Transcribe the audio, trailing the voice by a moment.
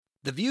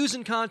The views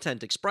and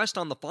content expressed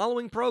on the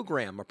following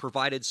program are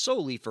provided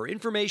solely for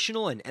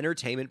informational and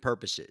entertainment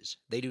purposes.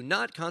 They do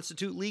not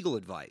constitute legal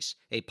advice.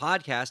 A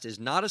podcast is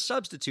not a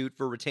substitute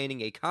for retaining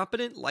a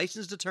competent,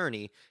 licensed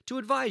attorney to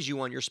advise you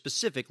on your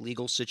specific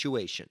legal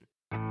situation.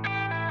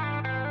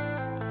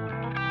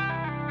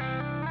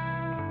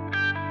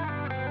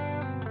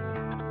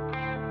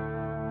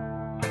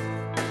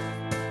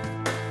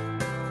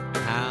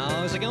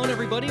 How's it going,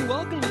 everybody?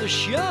 Welcome to the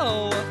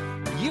show.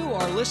 You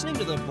are listening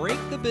to the Break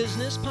the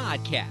Business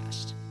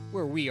podcast,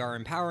 where we are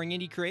empowering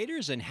indie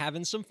creators and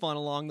having some fun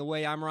along the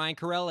way. I'm Ryan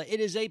Corella. It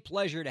is a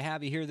pleasure to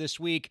have you here this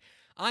week.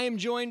 I am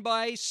joined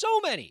by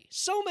so many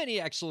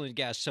excellent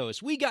guest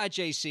hosts. We got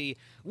JC.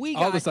 We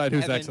got I'll decide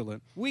who's Evan,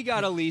 excellent. We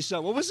got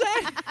Elisa. What was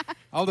that?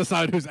 I'll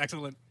decide who's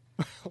excellent.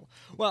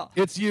 Well,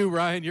 it's you,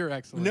 Ryan. You're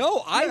excellent.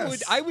 No,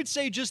 Yes. I would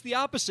say just the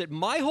opposite.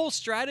 My whole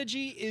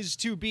strategy is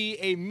to be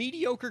a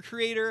mediocre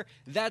creator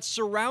that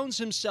surrounds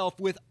himself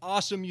with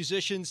awesome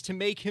musicians to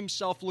make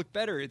himself look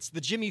better. It's the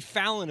Jimmy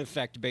Fallon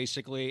effect,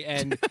 basically,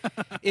 and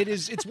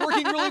it's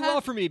working really well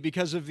for me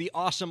because of the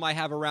awesome I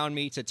have around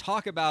me to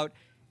talk about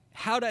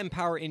how to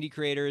empower indie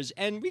creators,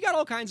 and we got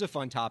all kinds of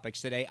fun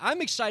topics today.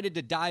 I'm excited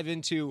to dive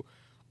into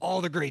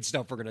all the great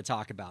stuff we're going to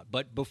talk about,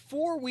 but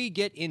before we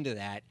get into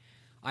that,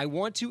 I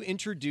want to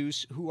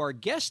introduce who our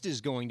guest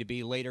is going to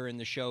be later in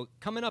the show.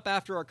 Coming up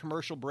after our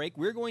commercial break,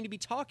 we're going to be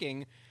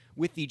talking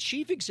with the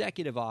Chief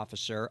Executive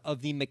Officer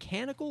of the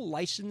Mechanical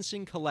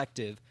Licensing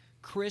Collective,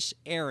 Kris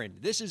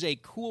Ahrend. This is a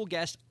cool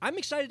guest. I'm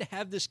excited to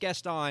have this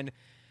guest on,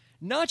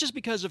 not just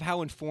because of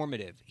how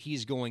informative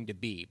he's going to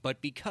be,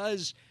 but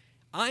because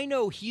I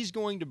know he's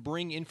going to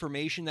bring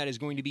information that is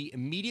going to be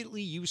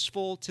immediately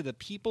useful to the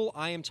people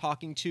I am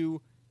talking to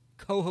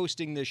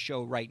co-hosting this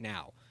show right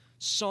now.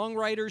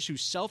 Songwriters who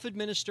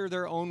self-administer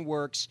their own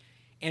works.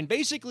 And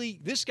basically,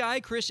 this guy,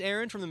 Kris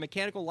Ahrend from the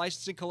Mechanical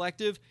Licensing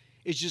Collective,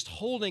 is just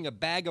holding a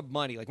bag of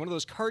money, like one of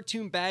those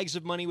cartoon bags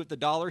of money with the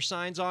dollar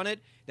signs on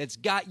it that's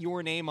got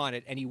your name on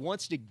it. And he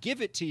wants to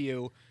give it to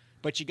you,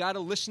 but you got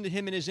to listen to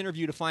him in his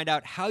interview to find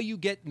out how you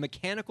get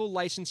mechanical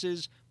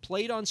licenses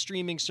played on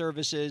streaming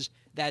services.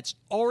 That's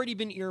already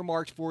been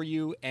earmarked for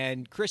you.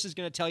 And Kris is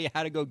going to tell you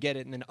how to go get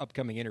it in an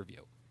upcoming interview.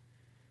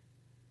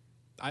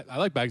 I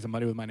like bags of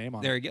money with my name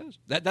on There it. he goes.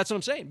 That's what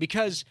I'm saying.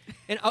 Because,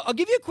 and I'll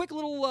give you a quick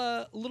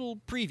little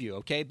preview,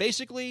 okay?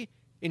 Basically,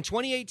 in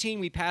 2018,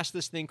 we passed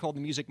this thing called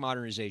the Music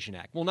Modernization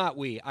Act. Well, not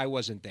we. I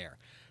wasn't there.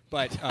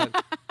 But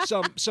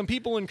some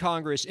people in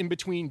Congress, in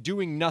between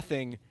doing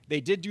nothing,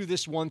 they did do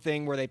this one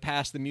thing where they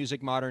passed the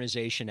Music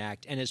Modernization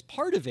Act. And as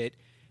part of it,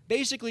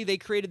 basically, they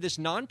created this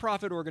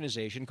nonprofit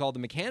organization called the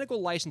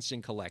Mechanical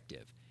Licensing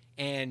Collective.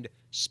 And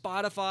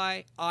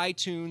Spotify,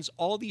 iTunes,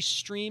 all these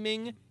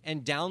streaming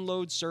and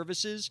download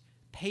services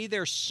pay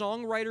their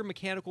songwriter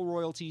mechanical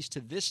royalties to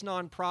this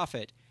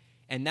nonprofit,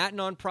 and that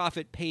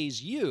nonprofit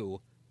pays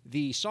you,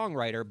 the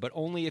songwriter, but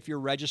only if you're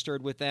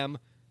registered with them,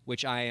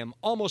 which I am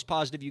almost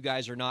positive you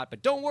guys are not.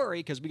 But don't worry,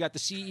 because we got the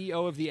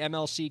CEO of the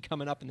MLC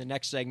coming up in the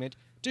next segment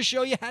to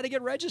show you how to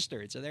get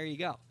registered. So there you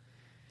go.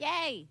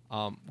 Yay!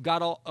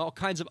 Got all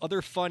kinds of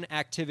other fun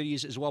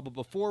activities as well. But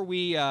before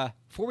we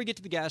get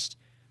to the guest,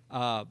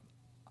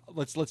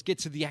 let's get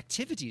to the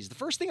activities. The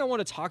first thing I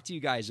want to talk to you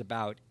guys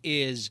about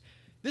is,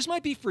 this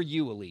might be for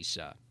you,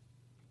 Elisa,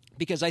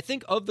 because I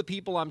think of the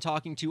people I'm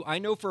talking to, I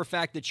know for a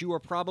fact that you are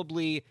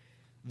probably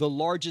the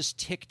largest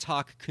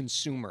TikTok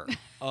consumer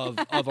of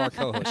our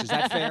co-hosts. Is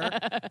that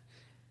fair?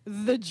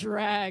 The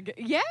drag.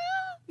 Yeah.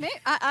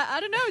 I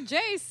don't know.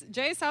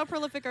 Jace, how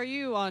prolific are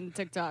you on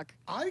TikTok?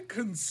 I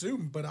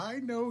consume, but I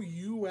know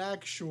you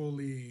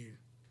actually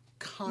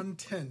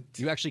content.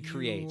 You actually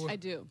create. I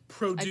do.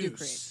 Produce. I do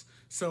create.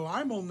 So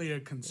I'm only a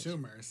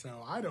consumer,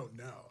 so I don't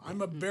know.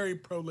 I'm a very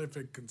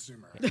prolific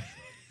consumer.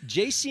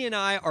 JC and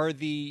I are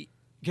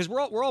because we're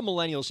all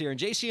millennials here, and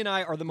JC and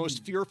I are the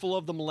most fearful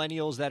of the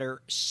millennials that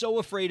are so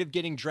afraid of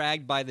getting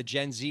dragged by the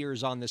Gen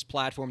Zers on this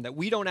platform that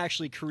we don't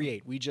actually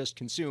create. We just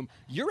consume.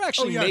 You're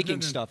actually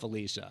making stuff,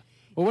 Elisa.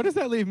 Well, what does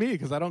that leave me?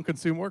 Because I don't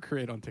consume or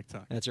create on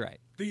TikTok. That's right.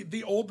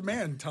 The old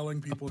man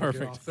telling people to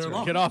get off their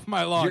lawn. Get off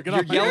my lawn.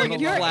 You're yelling at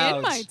You're clouds.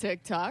 in my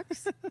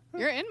TikToks.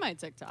 You're in my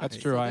TikToks. That's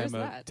true. So I there's am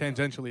that.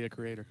 tangentially a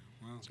creator.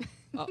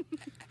 Wow.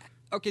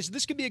 Okay, so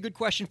this could be a good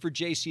question for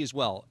JC as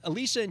well.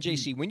 Elisa and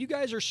JC, when you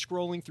guys are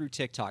scrolling through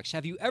TikToks,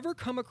 have you ever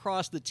come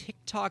across the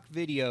TikTok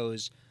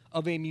videos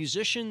of a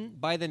musician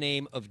by the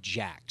name of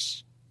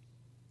Jax?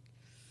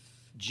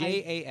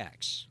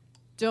 Jax.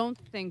 Don't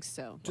think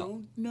so.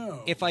 Don't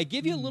know. If I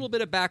give you a little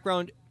bit of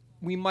background,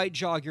 we might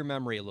jog your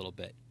memory a little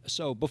bit.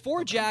 So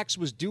before Jax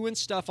was doing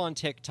stuff on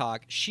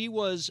TikTok, she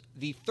was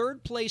the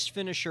third place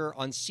finisher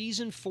on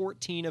season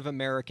 14 of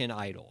American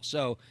Idol.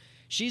 So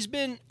she's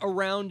been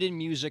around in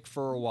music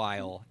for a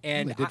while.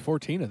 And They did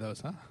 14 of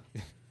those, huh?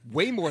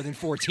 way more than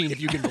 14, if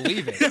you can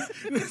believe it.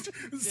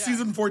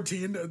 Season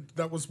 14,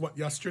 that was what,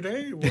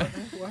 yesterday?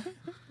 What?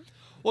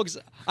 Well, 'cause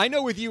I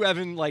know with you,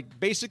 Evan, like,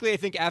 basically I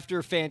think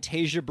after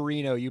Fantasia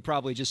Barrino, you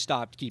probably just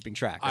stopped keeping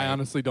track. I right?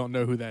 honestly don't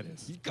know who that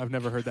is. I've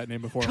never heard that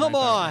name before. in my Come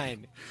entire life.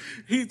 on.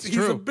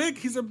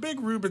 He's a big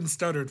Ruben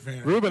Studdard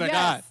fan. Ruben, I Yes,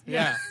 got.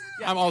 yes,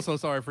 Yeah. I'm also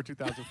sorry for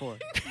 2004.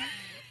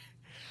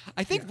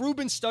 I think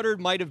Ruben Studdard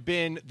might have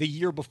been the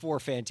year before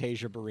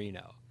Fantasia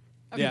Barrino.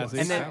 Yeah, see,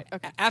 And then Alright,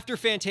 okay. after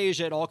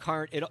Fantasia, it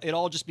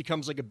all just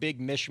becomes like a big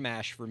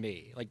mishmash for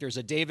me. Like there's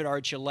a David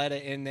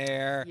Archuleta in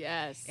there.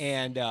 Yes.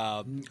 And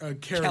Carrie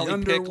Kelly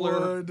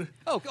Underwood.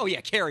 Pickler. Oh yeah,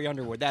 Carrie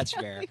Underwood. That's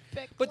fair.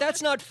 Pickler. But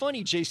that's not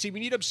funny, JC.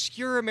 We need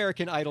obscure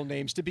American Idol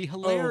names to be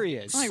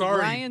hilarious. Like Sorry,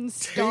 Ryan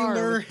Starr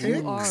Taylor with two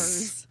Hicks.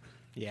 R's.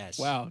 Yes.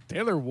 Wow,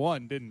 Taylor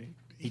won, didn't he?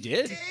 He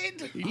did.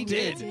 He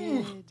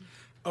did.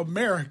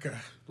 America.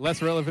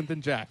 Less relevant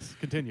than Jax.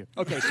 Continue.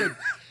 Okay, so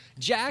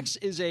Jax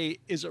was a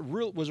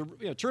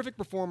terrific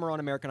performer on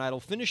American Idol,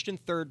 finished in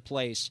third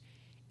place,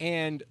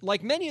 and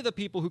like many of the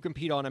people who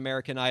compete on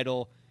American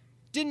Idol,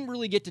 didn't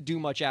really get to do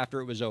much after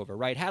it was over,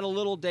 right? Had a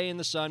little day in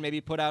the sun, maybe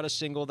put out a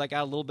single that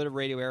got a little bit of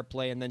radio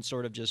airplay, and then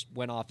sort of just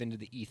went off into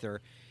the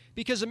ether.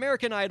 Because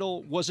American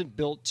Idol wasn't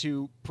built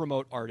to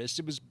promote artists,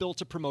 it was built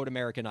to promote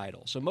American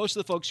Idol. So most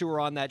of the folks who were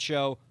on that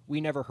show,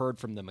 we never heard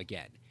from them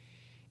again.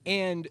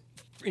 And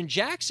in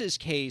Jax's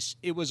case,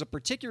 it was a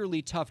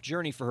particularly tough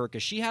journey for her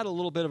because she had a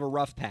little bit of a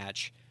rough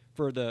patch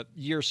for the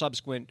year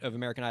subsequent of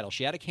American Idol.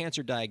 She had a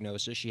cancer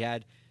diagnosis. She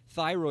had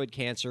thyroid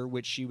cancer,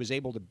 which she was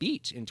able to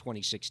beat in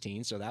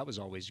 2016, so that was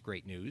always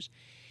great news.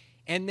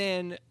 And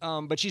then,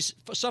 but she's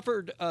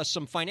suffered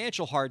some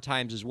financial hard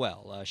times as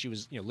well. She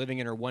was, living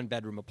in her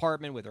one-bedroom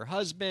apartment with her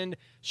husband,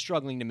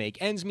 struggling to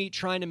make ends meet,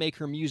 trying to make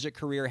her music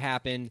career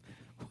happen.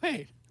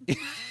 Wait.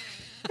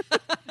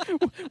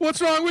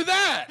 What's wrong with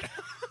that?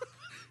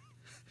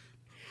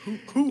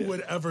 Who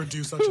would ever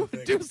do such a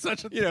thing? Do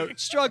such a thing.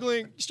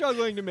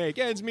 Struggling to make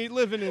ends meet,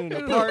 living in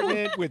an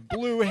apartment with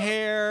blue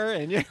hair,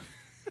 and It's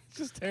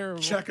just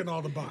terrible. Checking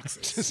all the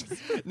boxes.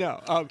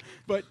 no,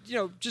 but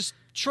just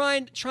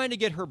trying to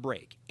get her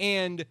break,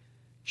 and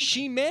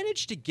she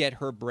managed to get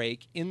her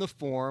break in the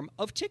form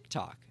of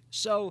TikTok.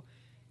 So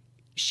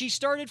she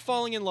started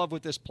falling in love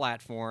with this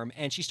platform,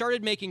 and she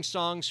started making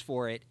songs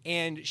for it,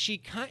 and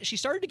she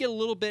started to get a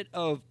little bit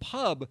of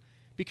pub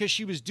because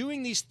she was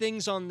doing these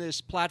things on this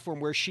platform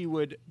where she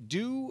would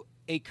do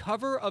a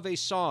cover of a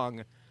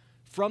song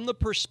from the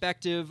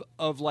perspective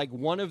of like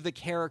one of the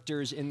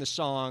characters in the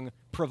song,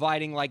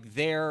 providing like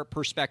their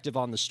perspective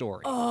on the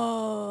story.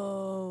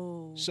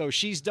 Oh. So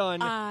she's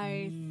done.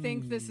 I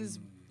think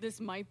this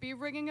might be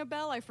ringing a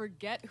bell. I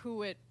forget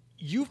who it.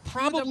 You've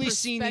probably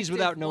seen these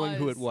without knowing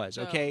who it was,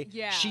 so, okay?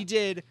 yeah. She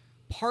did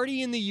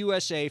Party in the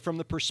USA from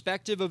the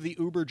perspective of the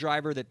Uber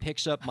driver that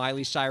picks up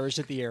Miley Cyrus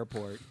at the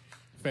airport.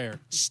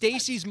 Fair.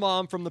 Stacy's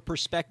mom from the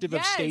perspective of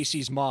Yes.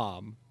 Stacy's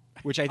mom,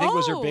 which I think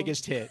was her Oh.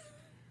 biggest hit.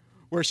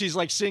 Where she's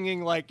like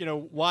singing like,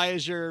 why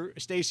is your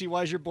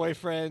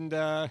boyfriend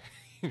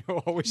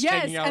always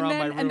Yes, hanging out around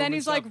my room? and then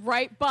he's stuff? like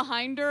right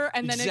behind her,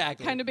 and then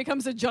Exactly. it kind of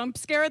becomes a jump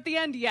scare at the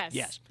end.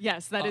 Yes,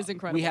 Yes. that is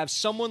incredible. We have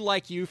Someone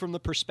Like You from the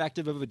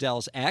perspective of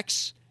Adele's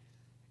ex.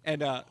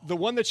 And the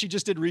one that she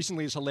just did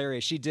recently is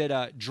hilarious. She did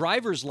a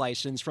driver's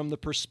license from the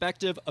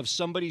perspective of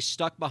somebody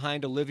stuck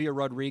behind Olivia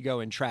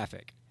Rodrigo in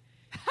traffic.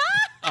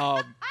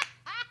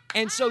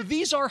 And so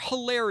these are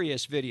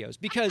hilarious videos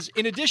because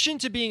in addition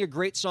to being a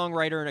great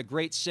songwriter and a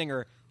great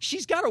singer,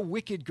 she's got a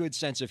wicked good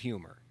sense of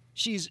humor.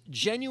 She's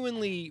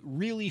genuinely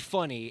really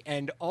funny,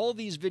 and all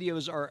these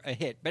videos are a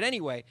hit. But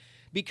anyway,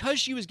 because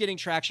she was getting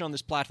traction on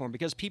this platform,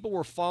 because people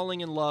were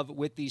falling in love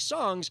with these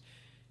songs,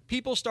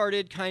 people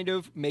started kind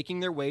of making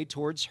their way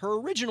towards her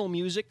original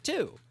music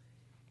too.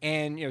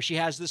 And, she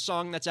has this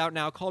song that's out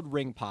now called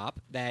Ring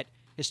Pop that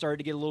has started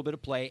to get a little bit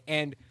of play.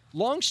 And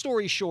long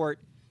story short,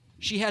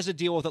 she has a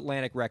deal with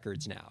Atlantic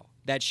Records now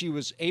that she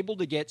was able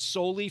to get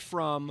solely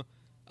from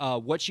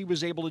what she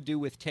was able to do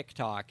with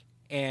TikTok.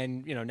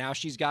 And, now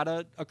she's got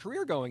a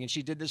career going, and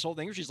she did this whole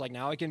thing where she's like,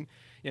 now I can,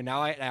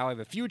 now I have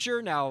a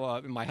future. Now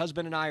my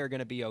husband and I are going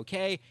to be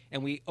okay.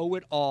 And we owe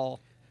it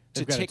all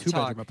to They've got TikTok. a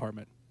two-bedroom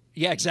apartment.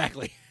 Yeah,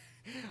 exactly.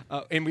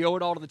 And we owe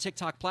it all to the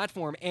TikTok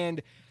platform.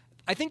 And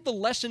I think the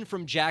lesson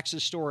from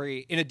Jax's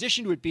story, in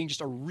addition to it being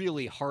just a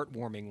really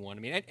heartwarming one, I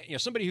mean,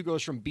 somebody who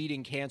goes from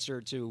beating cancer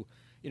to,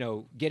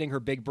 getting her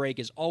big break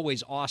is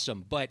always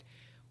awesome. But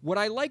what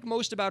I like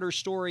most about her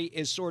story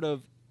is sort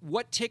of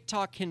what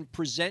TikTok can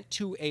present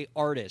to a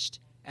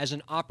artist as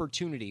an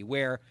opportunity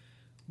where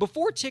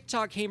before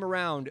TikTok came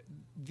around,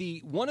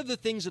 one of the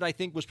things that I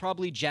think was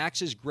probably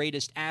Jax's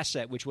greatest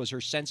asset, which was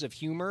her sense of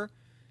humor,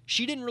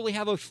 she didn't really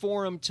have a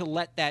forum to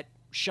let that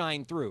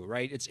shine through,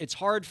 right? It's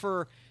hard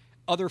for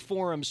other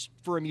forums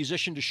for a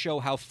musician to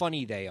show how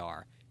funny they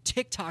are.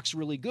 TikTok's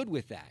really good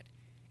with that.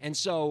 And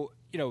so,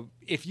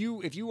 if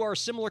you are a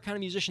similar kind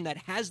of musician that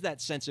has that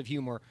sense of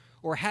humor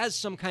or has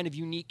some kind of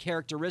unique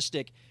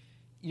characteristic,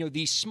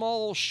 these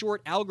small,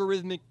 short,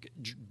 algorithmic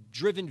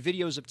driven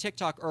videos of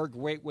TikTok are a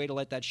great way to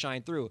let that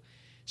shine through.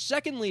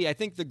 Secondly, I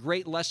think the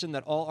great lesson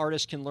that all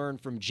artists can learn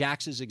from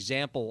Jax's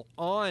example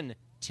on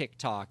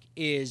TikTok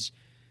is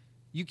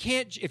you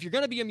can't, if you're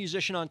going to be a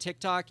musician on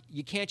TikTok,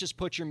 you can't just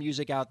put your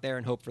music out there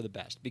and hope for the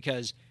best,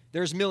 because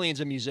there's millions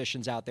of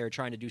musicians out there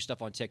trying to do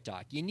stuff on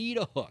TikTok. You need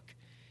a hook.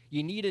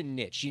 You need a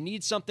niche. You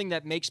need something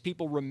that makes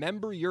people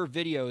remember your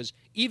videos,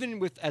 even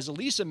with, as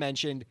Elisa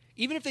mentioned,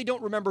 even if they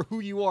don't remember who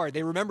you are,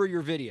 they remember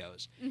your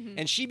videos. Mm-hmm.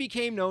 And she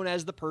became known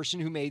as the person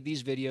who made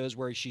these videos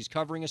where she's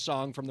covering a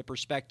song from the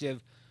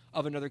perspective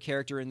of another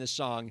character in this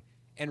song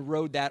and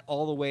rode that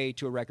all the way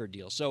to a record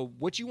deal. So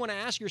what you want to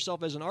ask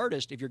yourself as an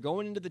artist, if you're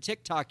going into the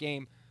TikTok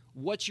game,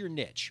 what's your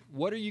niche?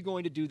 What are you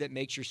going to do that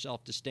makes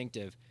yourself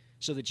distinctive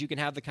so that you can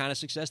have the kind of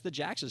success that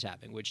Jax is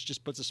having, which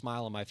just puts a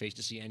smile on my face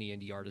to see any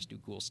indie artist do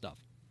cool stuff.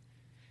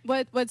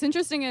 What's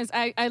interesting is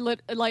I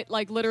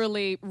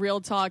literally,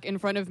 real talk, in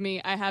front of me,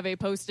 I have a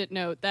Post-it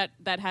note that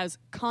has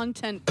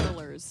content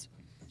pillars.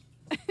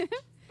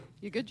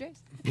 You good, Jace?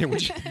 Yeah,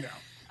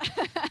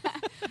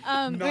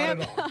 No. We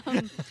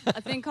have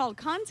a thing called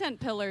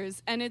content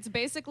pillars, and it's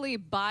basically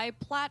by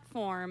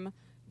platform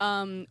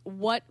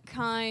what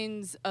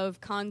kinds of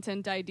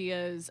content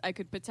ideas I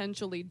could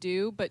potentially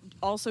do, but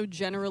also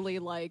generally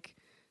like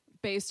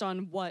based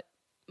on what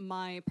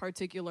my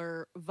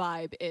particular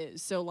vibe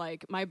is. So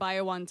like my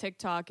bio on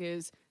TikTok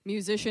is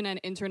musician and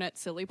internet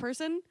silly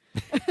person.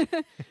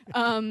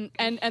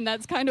 And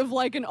that's kind of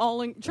like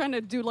trying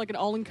to do like an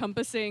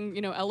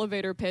all-encompassing,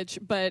 elevator pitch,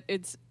 but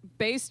it's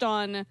based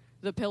on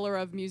the pillar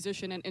of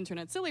musician and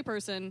internet silly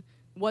person.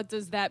 What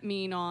does that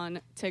mean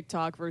on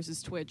TikTok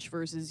versus Twitch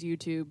versus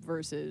YouTube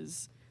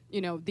versus,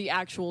 the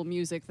actual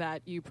music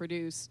that you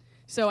produce?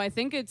 So I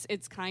think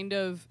it's kind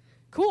of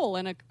cool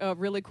and a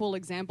really cool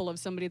example of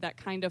somebody that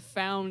kind of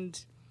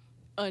found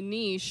a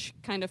niche,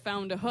 kind of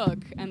found a hook,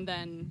 and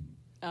then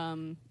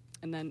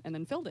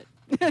filled it.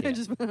 Yeah.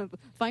 Just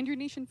find your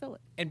niche and fill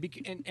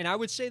it. And I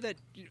would say that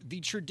the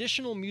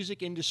traditional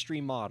music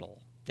industry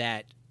model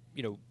that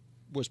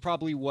was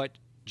probably what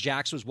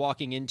Jax was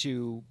walking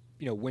into,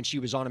 when she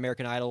was on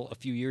American Idol a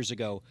few years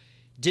ago,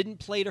 didn't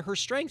play to her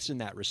strengths in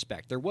that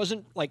respect. There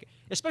wasn't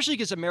especially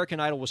because American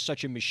Idol was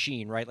such a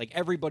machine, right? Like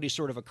everybody's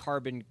sort of a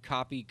carbon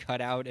copy cut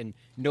out, and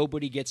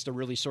nobody gets to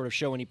really sort of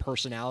show any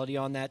personality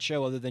on that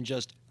show other than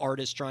just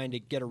artists trying to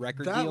get a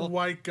record deal. That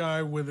white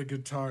guy with a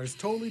guitar is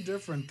totally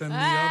different than the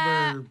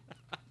other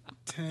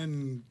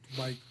 10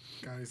 white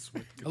guys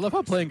with guitars. I love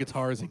how playing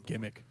guitar is a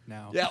gimmick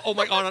now. Yeah. Oh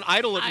my God. On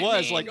Idol, it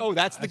was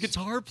that's the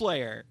guitar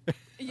player.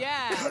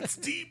 Yeah. Cuts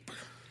deep.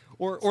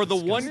 Or the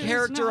one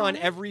character on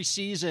every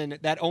season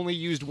that only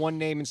used one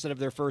name instead of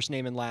their first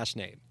name and last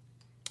name.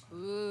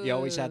 Ooh. You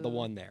always had the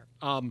one there.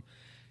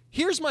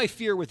 Here's my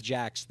fear with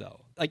Jax,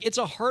 though. Like, it's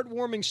a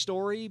heartwarming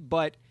story,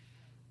 but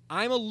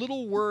I'm a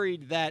little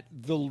worried that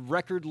the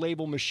record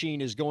label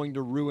machine is going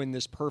to ruin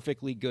this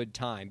perfectly good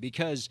time,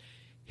 because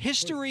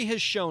history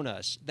has shown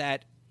us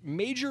that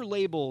major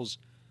labels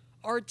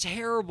are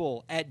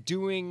terrible at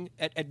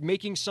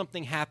making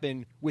something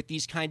happen with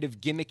these kind of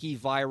gimmicky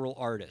viral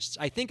artists.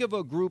 I think of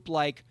a group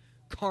like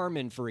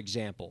Carmen, for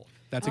example.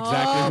 That's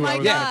exactly who I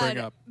was going to bring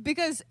up.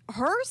 Because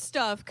her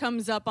stuff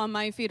comes up on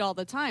my feed all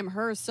the time,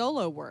 her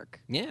solo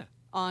work. Yeah.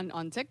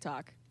 On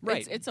TikTok.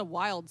 Right. It's a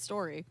wild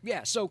story.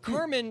 Yeah, so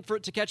Carmen,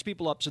 to catch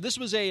people up, so this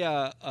was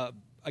a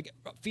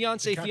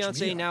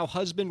fiance, now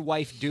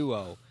husband-wife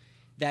duo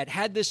that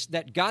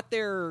got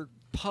their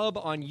pub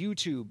on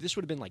YouTube. This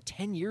would have been like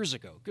 10 years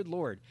ago. Good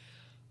Lord.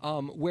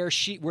 Where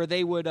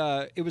they would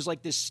it was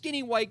like this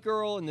skinny white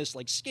girl and this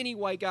like skinny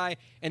white guy,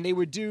 and they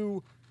would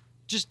do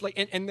just like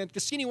and the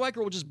skinny white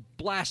girl would just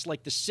blast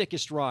like the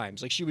sickest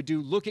rhymes. Like she would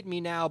do "Look at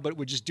Me Now," but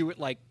would just do it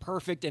like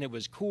perfect, and it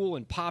was cool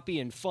and poppy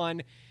and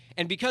fun.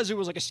 And because it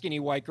was like a skinny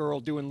white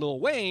girl doing Lil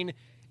Wayne,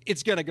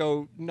 it's gonna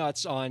go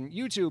nuts on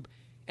YouTube.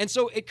 And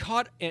so it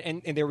caught,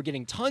 and they were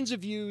getting tons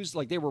of views.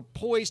 Like they were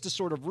poised to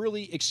sort of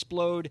really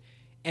explode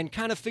and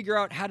kind of figure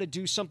out how to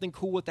do something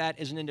cool with that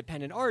as an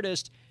independent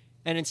artist.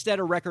 And instead,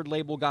 a record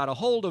label got a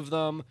hold of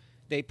them.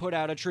 They put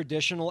out a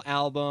traditional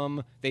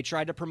album. They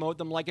tried to promote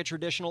them like a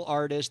traditional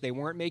artist. They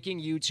weren't making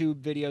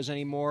YouTube videos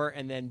anymore.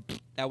 And then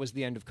that was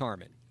the end of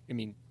Carmen. I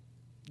mean,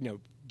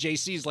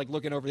 JC's like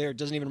looking over there,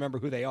 doesn't even remember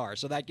who they are.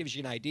 So that gives you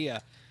an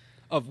idea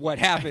of what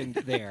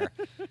happened there.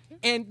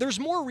 And there's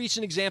more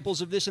recent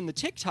examples of this in the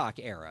TikTok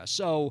era.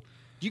 So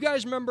do you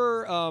guys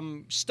remember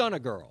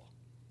Stunna Girl?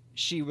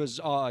 She was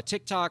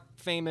TikTok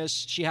famous.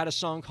 She had a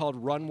song called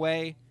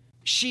Runway.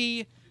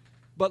 She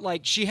had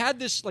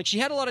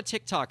a lot of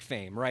TikTok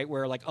fame, right?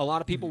 Where like a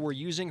lot of people were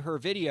using her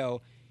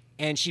video,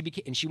 and she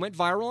went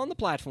viral on the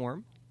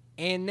platform,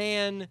 and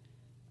then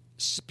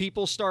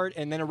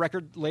and then a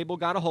record label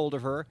got a hold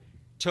of her,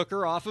 took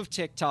her off of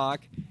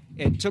TikTok.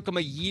 It took them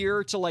a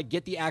year to like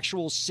get the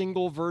actual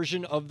single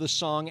version of the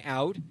song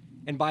out.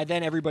 And by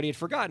then, everybody had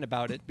forgotten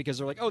about it because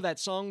they're like, oh, that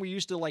song we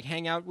used to like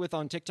hang out with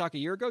on TikTok a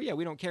year ago? Yeah,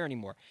 we don't care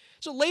anymore.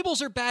 So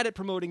labels are bad at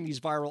promoting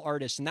these viral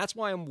artists, and that's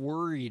why I'm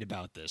worried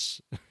about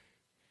this.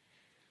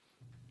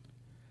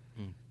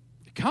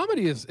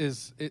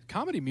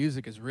 comedy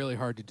music is really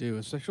hard to do,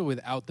 especially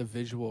without the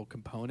visual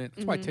component.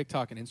 That's why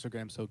TikTok and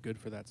Instagram are so good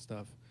for that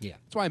stuff. Yeah.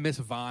 That's why I miss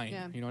Vine.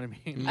 Yeah. You know what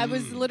I mean? I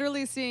was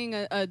literally seeing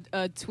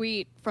a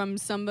tweet from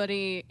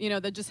somebody,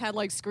 that just had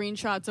like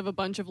screenshots of a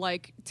bunch of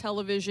like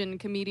television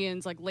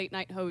comedians, like late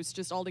night hosts,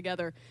 just all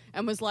together,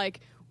 and was like,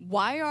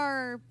 why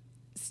are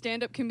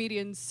stand-up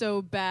comedians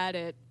so bad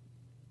at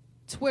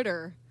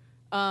Twitter?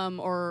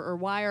 Or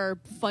why are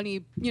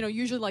funny,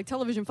 usually like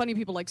television funny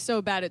people like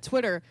so bad at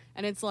Twitter?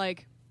 And it's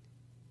like,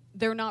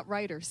 they're not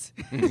writers.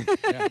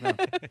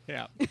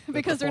 Yeah.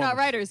 Because they're not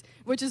writers,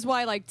 which is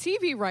why like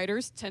TV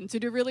writers tend to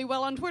do really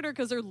well on Twitter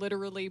because they're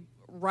literally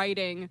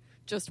writing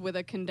just with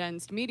a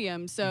condensed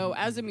medium. So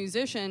as a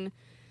musician,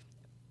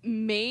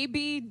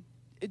 maybe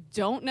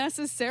don't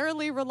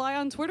necessarily rely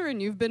on Twitter,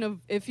 and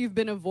if you've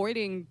been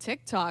avoiding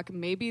TikTok,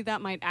 maybe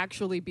that might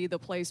actually be the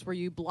place where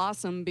you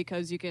blossom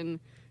because you can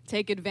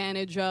take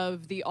advantage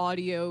of the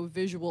audio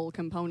visual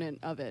component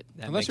of it.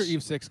 Unless you're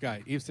Eve 6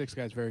 guy. Eve 6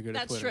 guy is very good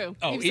at That's Twitter. true.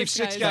 Oh, Eve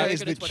 6 guy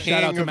is the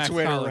Shout out king to of Max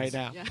Twitter Collins. right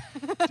now.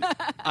 Yeah.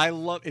 I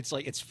love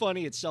it's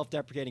funny, it's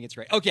self-deprecating, it's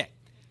great. Okay.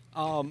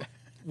 I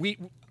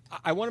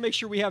want to make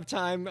sure we have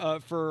time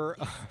for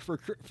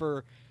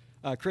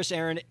Kris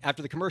Ahrend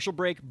after the commercial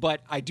break,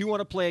 but I do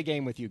want to play a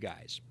game with you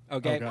guys.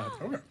 Okay? Oh, God.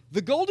 Okay.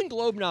 The Golden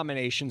Globe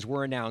nominations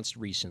were announced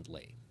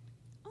recently.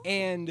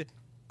 And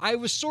I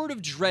was sort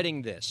of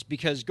dreading this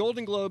because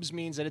Golden Globes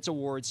means that it's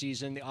award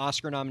season, the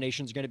Oscar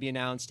nominations are going to be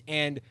announced,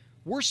 and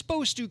we're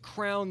supposed to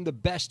crown the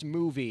best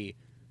movie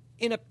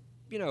in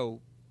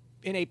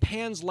a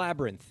Pan's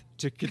Labyrinth,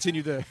 to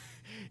continue the,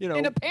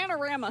 In a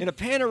panorama. in a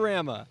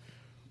panorama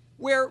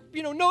where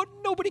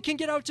nobody can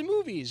get out to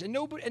movies, and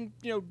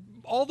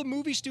all the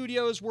movie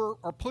studios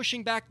are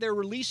pushing back their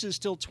releases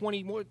till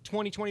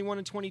 2021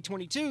 and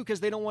 2022 because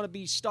they don't want to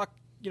be stuck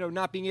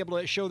not being able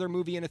to show their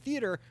movie in a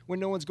theater when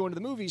no one's going to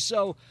the movies.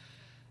 So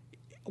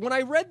when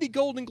I read the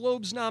Golden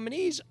Globes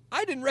nominees,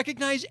 I didn't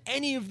recognize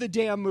any of the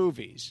damn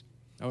movies.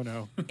 Oh,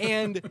 no.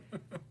 And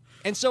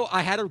so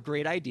I had a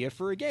great idea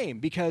for a game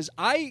because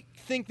I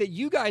think that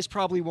you guys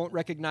probably won't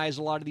recognize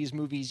a lot of these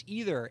movies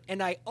either.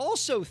 And I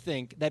also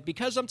think that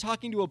because I'm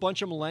talking to a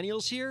bunch of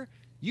millennials here,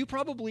 you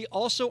probably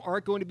also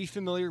aren't going to be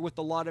familiar with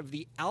a lot of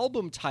the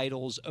album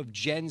titles of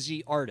Gen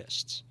Z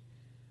artists,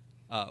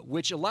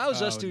 which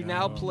allows us to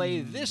now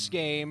play this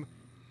game,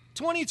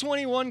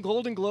 2021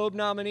 Golden Globe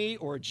nominee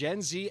or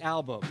Gen Z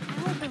album.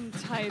 Album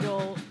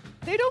title.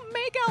 They don't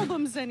make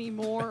albums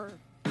anymore,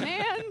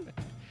 man.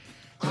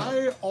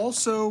 I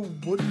also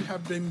wouldn't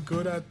have been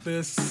good at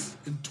this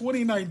in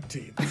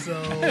 2019.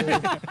 So,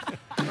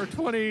 Or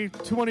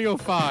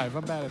 2005.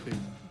 I'm bad at these.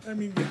 I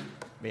mean, yeah.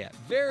 Yeah,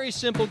 very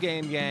simple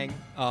game, gang.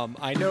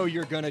 I know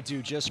you're going to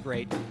do just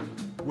great.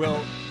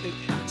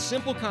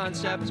 Simple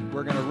concept.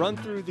 We're going to run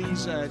through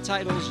these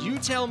titles. You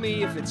tell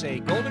me if it's a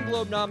Golden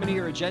Globe nominee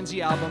or a Gen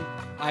Z album.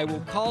 I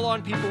will call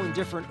on people in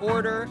different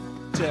order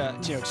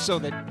so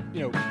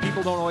that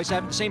people don't always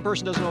have the same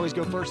person doesn't always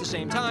go first at the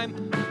same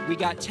time. We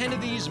got 10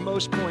 of these.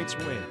 Most points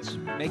wins.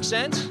 Make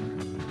sense?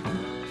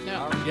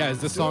 No. Yeah, is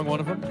this song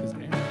one of them?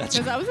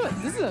 Because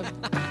this is a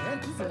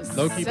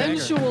Low-key banger.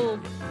 sensual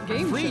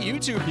game Free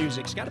show. YouTube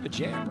music's got to be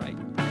jam, right?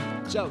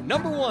 So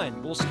number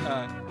one,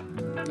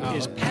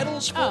 is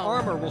Pedals for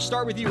Armor. We'll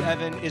start with you,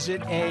 Evan. Is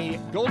it a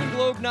Golden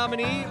Globe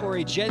nominee or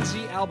a Gen Z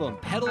album?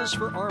 Pedals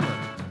for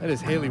Armor. That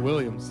is Haley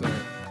Williams, sir.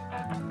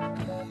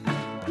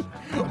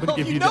 Well,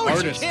 give you you the know you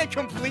artist. can't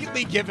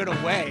completely give it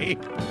away.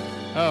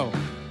 Oh.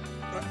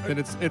 Then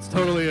it's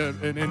totally an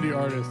indie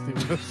artist.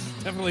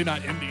 It's definitely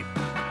not indie.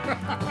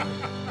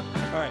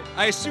 All right.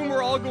 I assume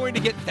we're all going to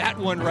get that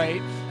one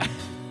right.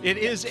 It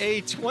is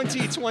a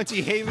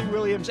 2020 Haley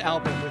Williams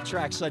album with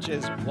tracks such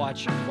as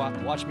Watch Me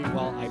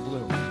While I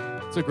Bloom.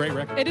 It's a great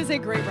record. It is a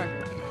great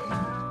record.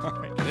 All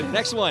right.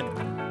 Next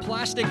one,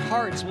 Plastic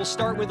Hearts. We'll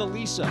start with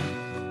Elisa.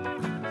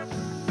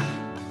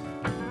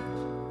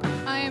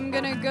 I am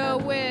going to go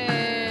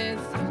with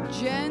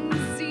Gen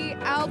Z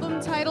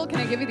album title. Can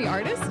I give you the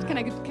artist? Can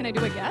I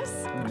do a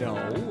guess?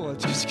 No,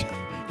 just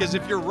because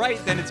if you're right,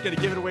 then it's going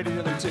to give it away to the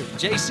other two.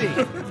 JC.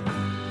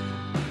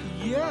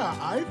 Yeah,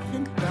 I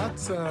think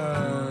that's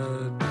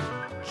a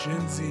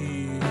Gen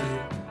Z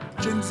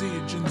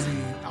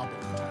album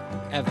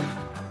title. Evan.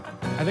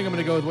 I think I'm going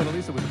to go with what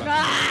Elisa was about.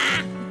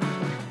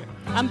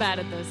 I'm bad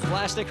at this.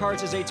 Plastic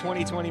Hearts is a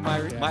 2020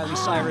 Miley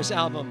Cyrus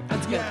album.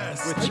 That's good.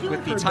 Yes. I do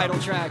With the heard title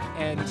that. track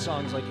and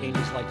songs like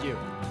Angels Like You.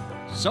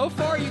 So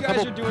far, you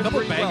guys are doing couple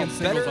pretty well. banging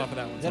singles Better off of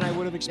that one. than I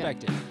would have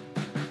expected.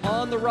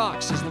 On the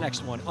Rocks is the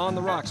next one. On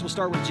the Rocks. We'll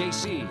start with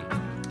JC.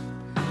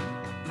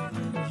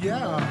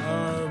 Yeah,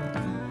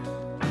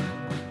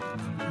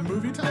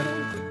 movie title?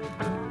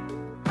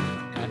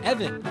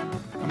 Evan.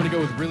 I'm going to go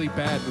with really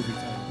bad movie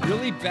title.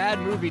 Really bad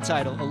movie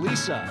title.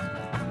 Elisa.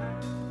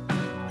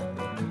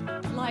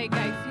 Like,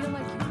 I feel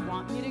like you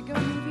want me to go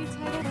movie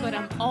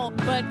title,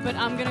 but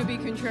I'm gonna be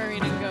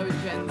contrarian and go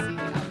Gen Z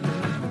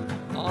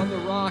album. On the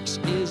Rocks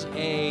is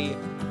a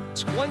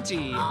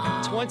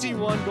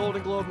 2021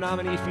 Golden Globe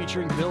nominee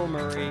featuring Bill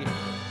Murray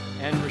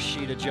and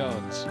Rashida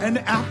Jones. An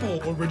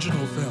Apple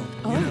original film.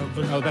 Oh. You know,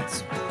 the,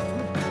 That's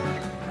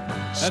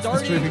the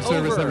Starting streaming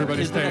service Over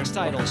everybody's is the paying next for.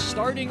 title.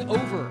 Starting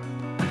Over.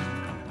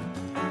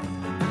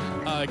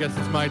 I guess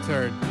it's my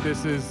turn.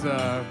 This is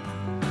a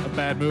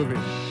bad movie.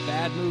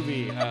 Bad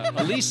movie.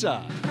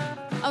 Elisa.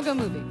 I'll go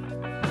movie.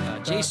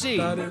 JC.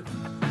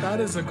 that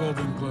is a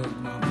Golden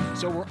Globe nominee.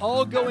 So we're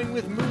all going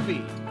with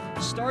movie.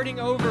 Starting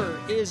Over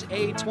is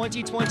a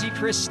 2020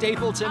 Chris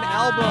Stapleton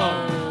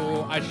album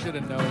Oh, I should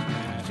have known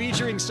that.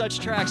 featuring such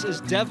tracks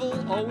as Devil,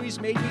 Always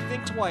Made Me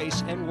Think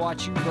Twice, and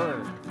Watch You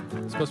Burn.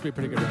 It's supposed to be a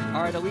pretty good record.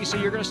 All right, Elisa,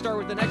 you're going to start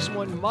with the next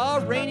one. Ma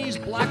Rainey's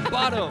Black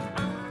Bottom.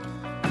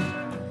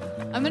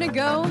 I'm going to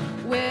go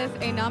with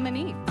a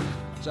nominee.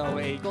 So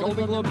a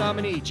Golden Globe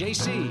nominee,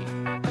 JC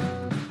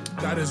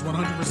That is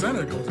 100%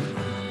 a Golden Globe.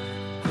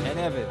 and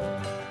Evan.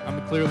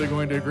 I'm clearly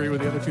going to agree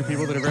with the other two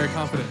people that are very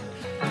confident.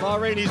 Ma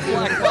Rainey's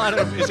Black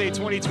Bottom is a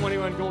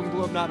 2021 Golden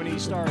Globe nominee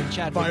starring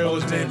Chadwick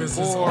Viola Boseman Davis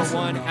is for also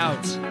one nominated.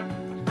 out.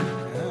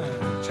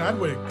 Yeah.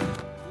 Chadwick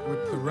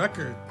with the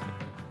record.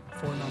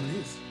 4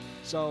 nominees.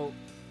 So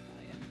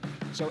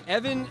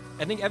Evan,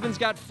 I think Evan's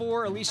got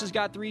 4, Elisa's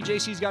got 3,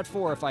 JC's got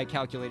 4, if I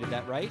calculated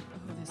that right.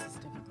 Oh, this is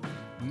difficult.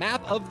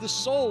 Map of the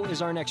Soul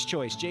is our next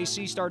choice.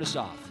 JC, start us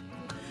off.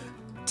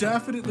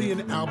 Definitely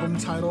an album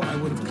title I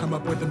would have come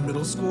up with in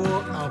middle school.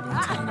 Album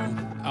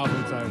title.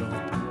 Album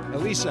title.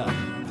 Elisa,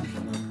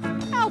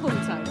 Album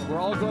title. we're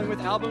all going with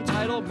album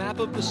title. Map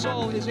of the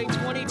Soul is a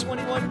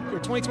 2021 or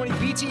 2020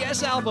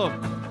 BTS album.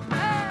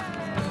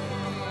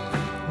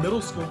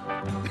 Middle school.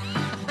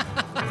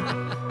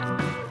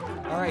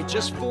 All right,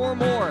 just 4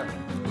 more.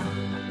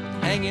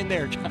 Hang in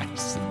there,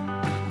 guys.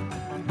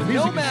 The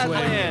music is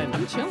swaying. Nomadland.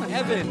 I'm chilling.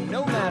 Evan,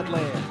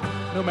 Nomadland.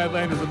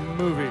 Nomadland is a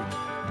movie.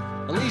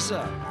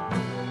 Elisa,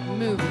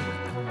 Movie.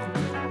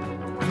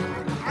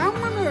 I'm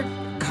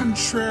gonna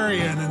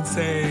contrarian and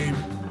say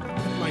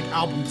like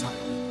album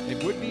title.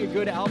 it would be a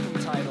good album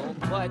title,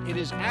 but it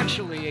is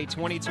actually a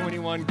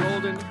 2021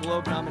 Golden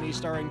Globe nominee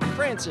starring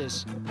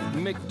Frances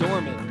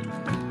McDormand.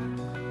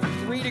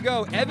 3 to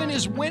go. Evan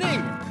is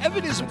winning.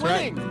 Evan is That's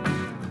winning.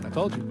 I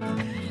told you.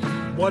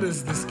 What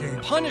is this game?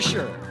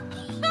 Punisher.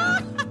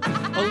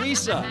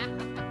 Elisa.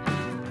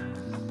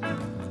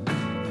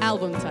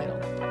 Album title.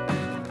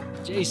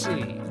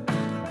 JC.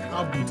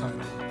 Album title.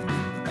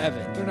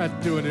 Evan. They're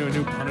not doing a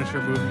new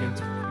Punisher movie in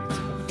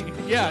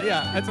 2020. Yeah,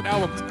 that's an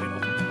album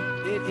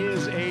title. It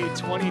is a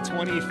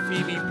 2020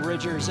 Phoebe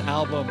Bridgers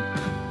album.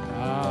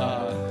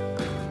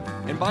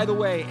 And by the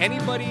way,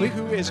 anybody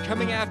who is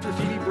coming after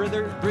Phoebe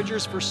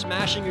Bridgers for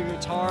smashing a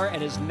guitar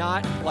and has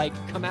not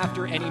come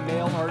after any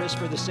male artist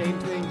for the same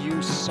thing,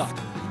 you suck.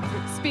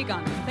 Speak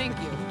on it. Thank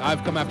you.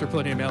 I've come after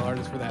plenty of male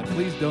artists for that.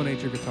 Please donate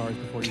your guitars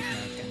before you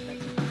smash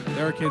them.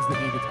 There are kids that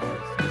need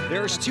guitars.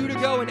 There's 2 to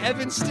go, and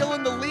Evan's still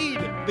in the lead.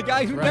 The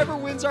guy who Right. never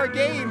wins our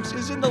games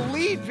is in the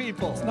lead,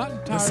 people. It's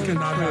not This entirely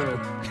cannot true.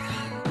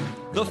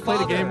 happen. The Play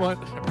father. the game one.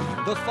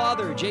 The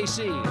father,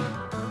 JC.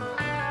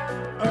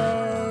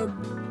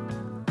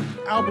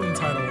 Album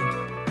title.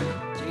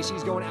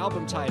 JC's going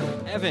album title.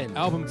 Evan.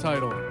 Album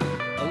title.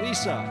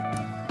 Elisa.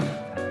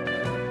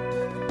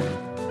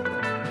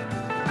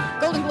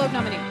 Golden Globe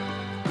nominee.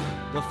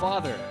 The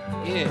father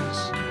is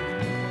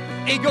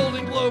a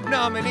Golden Globe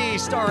nominee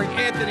starring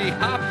Anthony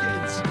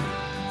Hopkins.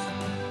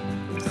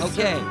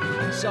 Okay,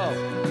 so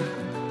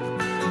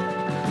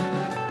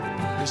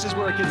this is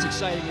where it gets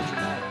exciting and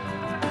dramatic.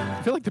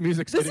 I feel like the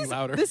music's getting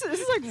louder. This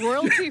is like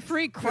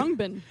royalty-free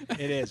Krungbin.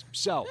 It is.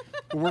 So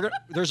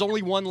there's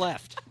only one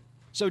left.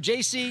 So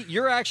JC,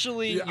 you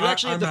actually Yeah, have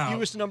I'm the out.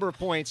 fewest number of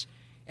points,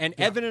 and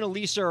Evan and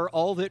Elisa are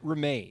all that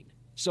remain.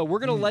 So we're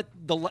gonna let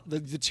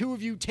the 2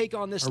 of you take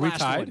on this Are we last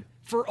tied? one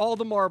for all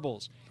the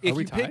marbles. If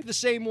we you pick tied? the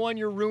same one,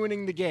 you're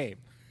ruining the game.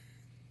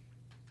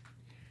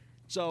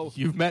 So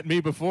You've met me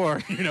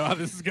before. You know how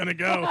this is going to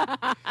go.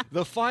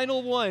 the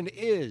final one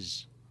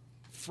is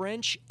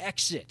French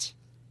Exit.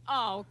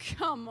 Oh,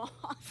 come on.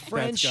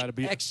 French gotta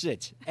be-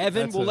 Exit.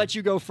 Evan, That's we'll a- let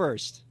you go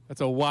first.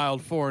 That's a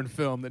wild foreign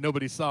film that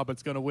nobody saw, but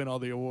it's going to win all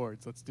the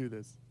awards. Let's do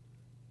this.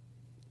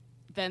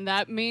 Then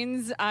that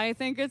means I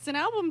think it's an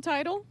album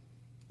title.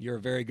 You're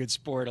a very good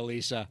sport,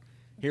 Elisa.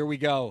 Here we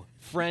go.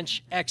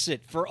 French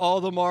Exit for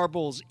all the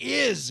marbles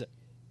is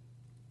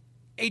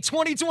a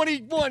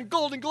 2021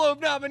 Golden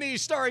Globe nominee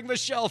starring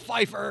Michelle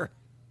Pfeiffer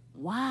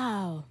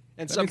Wow.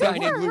 and some makes guy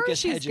sense. named For her, Lucas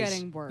she's Hedges.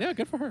 getting work. Yeah,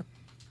 good for her.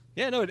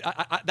 Yeah, no,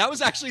 that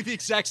was actually the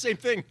exact same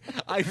thing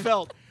I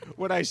felt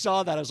when I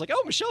saw that. I was like,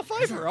 oh, Michelle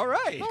Pfeiffer, all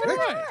right.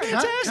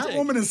 Fantastic.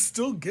 Catwoman is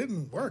still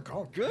getting work.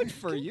 Oh, Good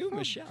for you,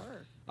 Michelle.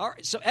 All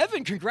right, so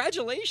Evan,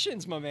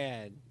 congratulations, my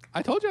man.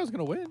 I told you I was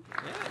going to win.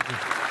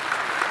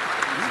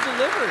 You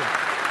delivered.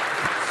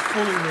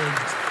 fully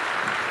rigged.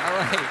 All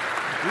right.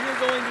 We are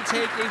going to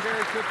take a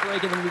very quick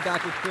break, and then we'll be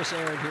back with Kris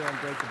Ahrend here on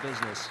Break the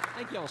Business.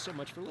 Thank you all so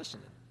much for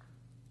listening.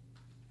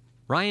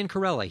 Ryan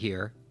Corella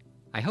here.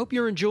 I hope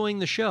you're enjoying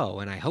the show,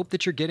 and I hope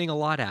that you're getting a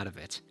lot out of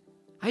it.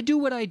 I do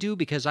what I do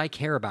because I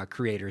care about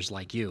creators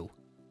like you.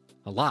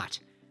 A lot.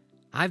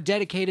 I've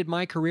dedicated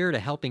my career to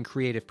helping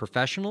creative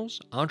professionals,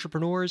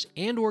 entrepreneurs,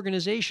 and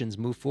organizations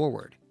move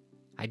forward.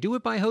 I do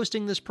it by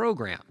hosting this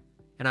program,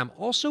 and I'm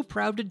also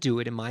proud to do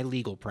it in my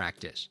legal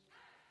practice.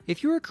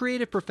 If you're a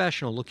creative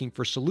professional looking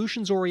for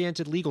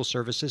solutions-oriented legal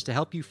services to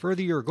help you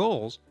further your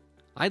goals,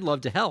 I'd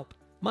love to help.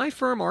 My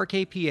firm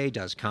RKPA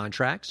does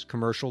contracts,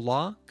 commercial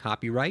law,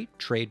 copyright,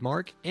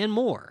 trademark, and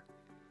more.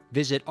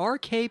 Visit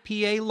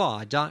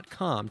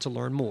rkpalaw.com to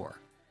learn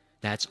more.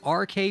 That's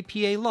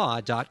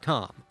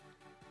rkpalaw.com.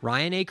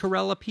 Ryan A.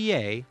 Corella,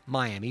 PA,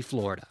 Miami,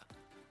 Florida.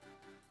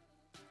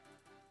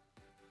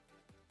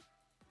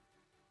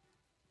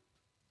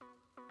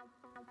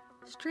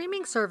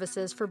 Streaming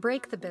services for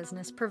Break the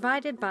Business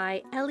provided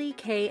by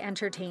LEK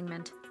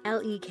Entertainment.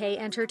 LEK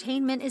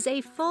Entertainment is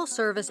a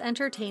full-service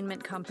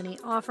entertainment company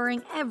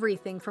offering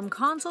everything from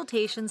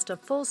consultations to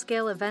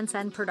full-scale events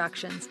and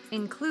productions,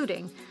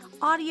 including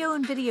audio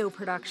and video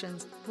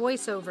productions,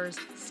 voiceovers,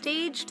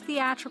 staged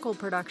theatrical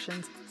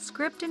productions,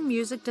 script and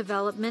music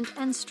development,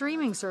 and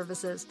streaming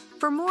services.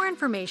 For more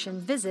information,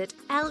 visit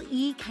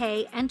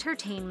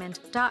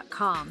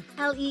lekentertainment.com.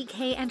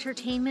 LEK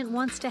Entertainment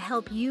wants to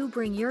help you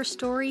bring your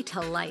story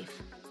to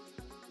life.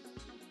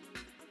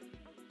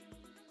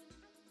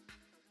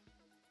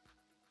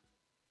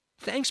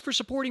 Thanks for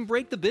supporting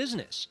Break the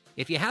Business.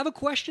 If you have a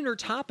question or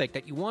topic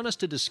that you want us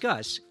to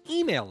discuss,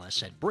 email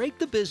us at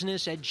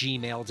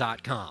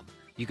breakthebusiness@gmail.com.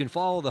 You can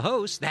follow the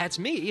host, that's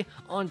me,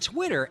 on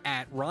Twitter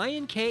at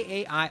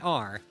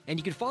RyanKair, and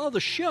you can follow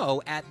the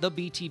show at the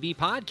BTB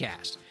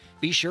Podcast.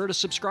 Be sure to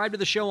subscribe to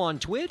the show on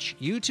Twitch,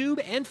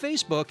 YouTube, and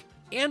Facebook,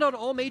 and on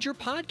all major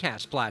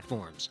podcast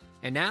platforms.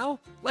 And now,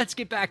 let's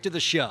get back to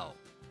the show.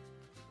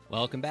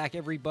 Welcome back,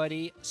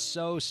 everybody.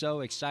 So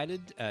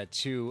excited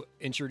to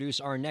introduce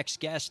our next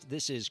guest.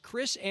 This is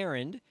Kris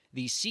Ahrend,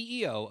 the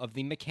CEO of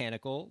the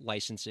Mechanical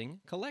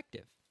Licensing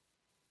Collective.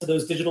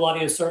 Those digital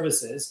audio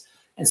services.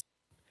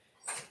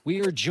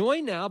 We are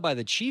joined now by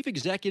the Chief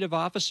Executive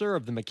Officer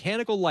of the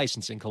Mechanical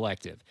Licensing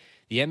Collective.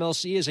 The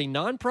MLC is a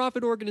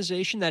nonprofit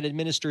organization that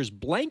administers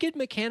blanket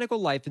mechanical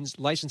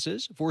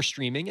licenses for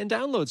streaming and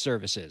download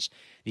services.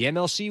 The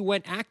MLC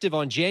went active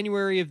on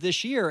January of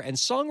this year, and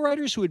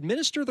songwriters who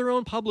administer their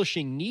own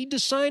publishing need to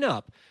sign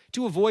up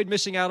to avoid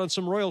missing out on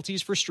some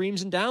royalties for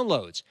streams and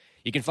downloads.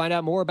 You can find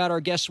out more about our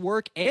guest's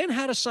work and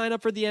how to sign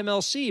up for the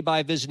MLC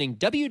by visiting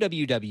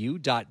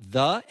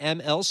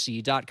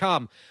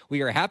www.themlc.com.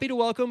 We are happy to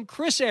welcome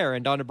Kris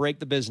Ahrend on to Break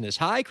the Business.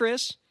 Hi,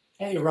 Kris.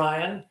 Hey,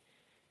 Ryan.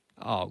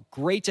 Oh,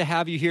 great to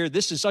have you here.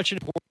 This is such an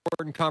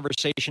important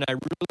conversation. I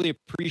really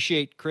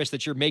appreciate, Kris,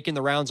 that you're making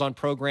the rounds on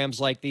programs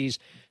like these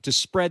to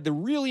spread the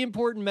really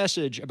important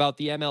message about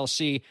the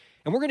MLC.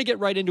 And we're going to get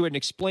right into it and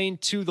explain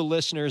to the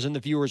listeners and the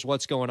viewers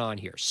what's going on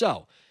here.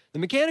 So, the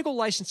Mechanical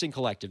Licensing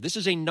Collective, this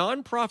is a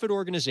nonprofit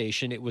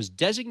organization. It was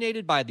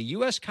designated by the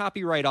U.S.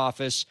 Copyright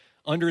Office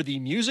under the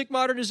Music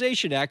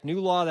Modernization Act, new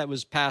law that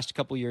was passed a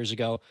couple years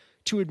ago,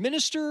 to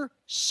administer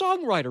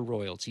songwriter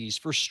royalties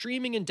for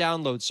streaming and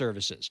download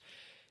services.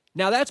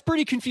 Now, that's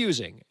pretty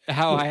confusing,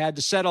 how I had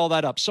to set all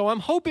that up. So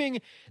I'm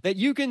hoping that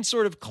you can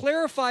sort of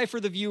clarify for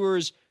the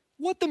viewers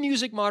what the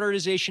Music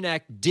Modernization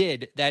Act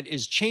did that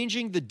is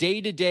changing the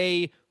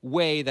day-to-day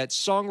way that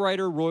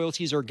songwriter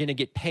royalties are going to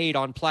get paid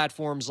on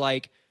platforms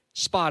like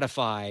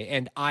Spotify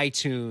and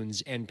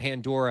iTunes and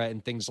Pandora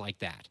and things like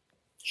that.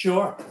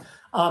 Sure.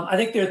 I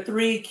think there are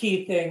three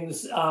key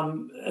things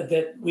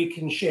that we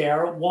can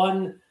share.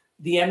 One,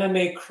 the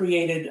MMA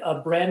created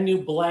a brand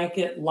new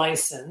blanket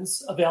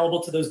license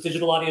available to those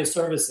digital audio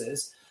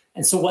services.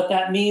 And so what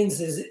that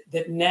means is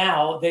that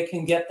now they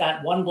can get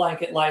that one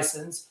blanket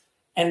license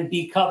and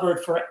be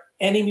covered for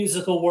any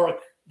musical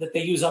work that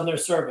they use on their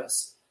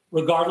service,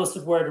 regardless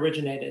of where it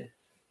originated.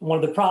 And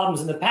one of the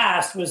problems in the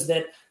past was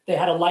that they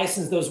had to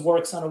license those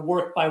works on a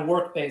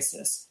work-by-work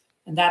basis.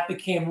 And that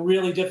became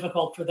really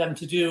difficult for them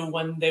to do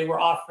when they were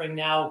offering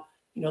now,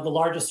 the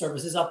largest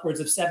services, upwards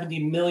of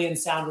 70 million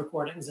sound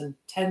recordings and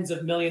tens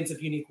of millions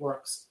of unique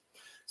works.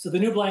 So the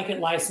new blanket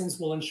license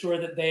will ensure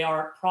that they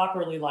are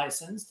properly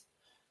licensed.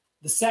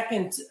 The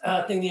second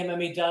thing the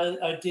MMA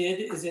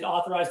did is it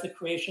authorized the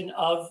creation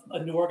of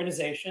a new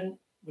organization,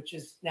 which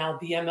is now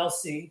the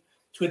MLC,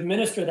 to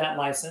administer that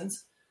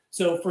license.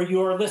 So for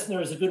your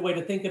listeners, a good way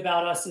to think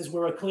about us is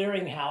we're a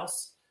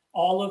clearinghouse.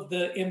 All of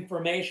the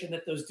information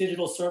that those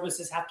digital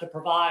services have to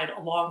provide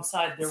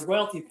alongside their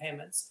royalty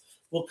payments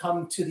will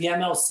come to the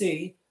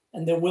MLC,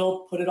 and then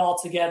we'll put it all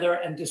together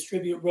and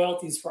distribute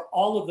royalties for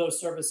all of those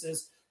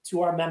services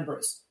to our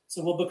members.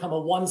 So we'll become a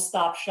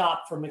one-stop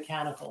shop for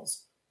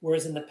mechanicals,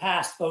 whereas in the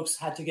past, folks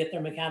had to get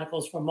their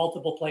mechanicals from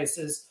multiple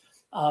places,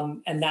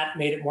 and that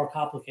made it more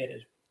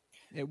complicated.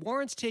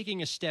 Warren's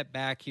taking a step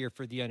back here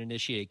for the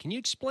uninitiated. Can you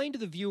explain to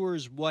the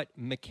viewers what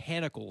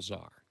mechanicals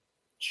are?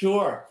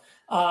 Sure.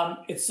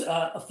 It's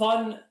a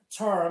fun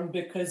term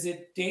because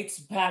it dates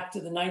back to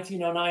the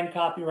 1909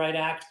 Copyright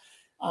Act,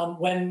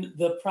 when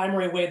the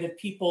primary way that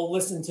people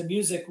listened to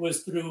music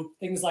was through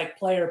things like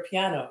player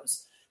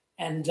pianos.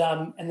 And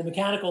the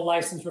mechanical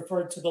license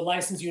referred to the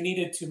license you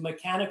needed to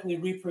mechanically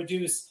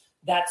reproduce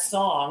that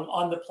song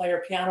on the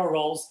player piano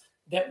rolls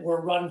that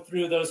were run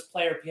through those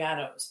player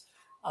pianos.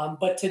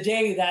 But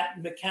today,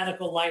 that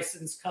mechanical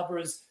license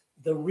covers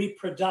the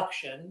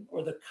reproduction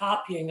or the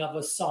copying of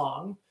a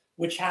song,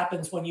 which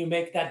happens when you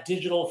make that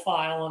digital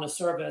file on a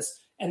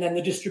service, and then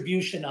the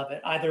distribution of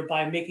it, either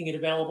by making it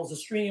available as a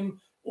stream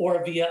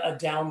or via a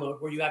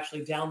download where you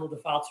actually download the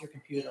file to your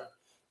computer.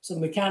 So the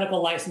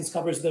mechanical license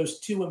covers those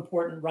two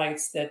important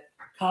rights that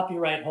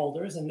copyright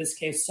holders, in this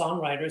case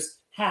songwriters,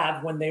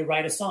 have when they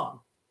write a song.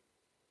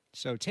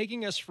 So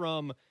taking us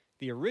from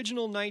the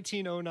original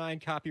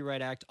 1909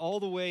 Copyright Act all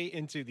the way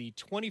into the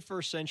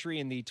 21st century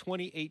and the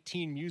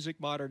 2018 Music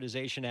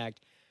Modernization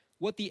Act,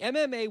 what the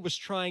MMA was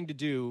trying to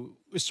do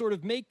was sort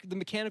of make the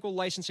mechanical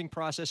licensing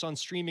process on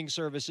streaming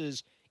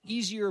services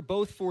easier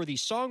both for the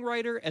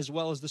songwriter as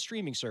well as the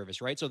streaming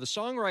service, right? So the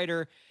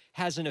songwriter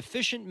has an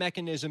efficient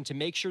mechanism to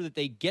make sure that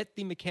they get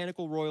the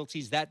mechanical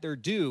royalties that they're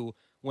due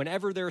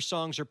whenever their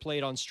songs are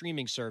played on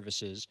streaming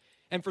services.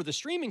 And for the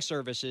streaming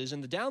services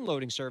and the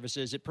downloading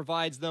services, it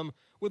provides them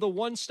with a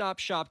one-stop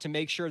shop to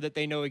make sure that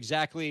they know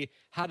exactly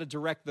how to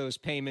direct those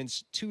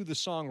payments to the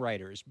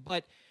songwriters.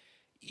 But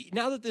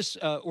now that this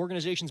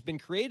organization's been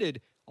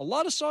created, a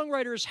lot of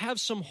songwriters have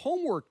some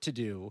homework to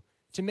do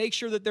to make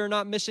sure that they're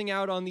not missing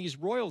out on these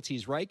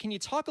royalties, right? Can you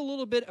talk a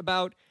little bit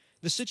about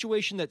the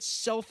situation that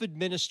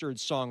self-administered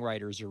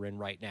songwriters are in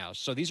right now?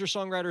 So these are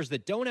songwriters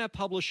that don't have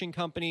publishing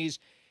companies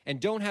and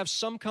don't have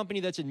some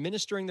company that's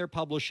administering their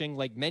publishing,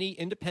 like many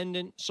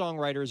independent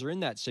songwriters are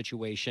in that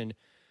situation.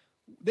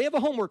 They have a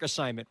homework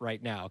assignment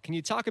right now. Can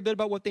you talk a bit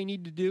about what they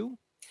need to do?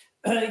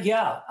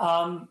 Yeah,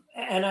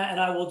 and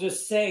I will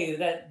just say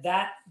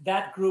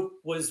that group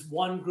was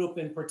one group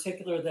in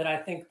particular that I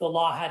think the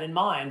law had in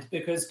mind,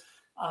 because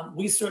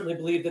we certainly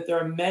believe that there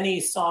are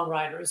many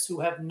songwriters who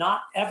have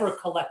not ever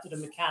collected a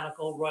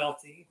mechanical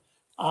royalty,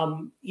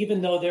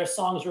 even though their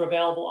songs are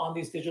available on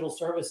these digital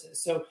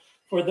services. So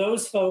for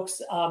those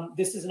folks,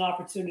 this is an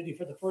opportunity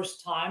for the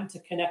first time to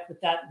connect with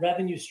that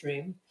revenue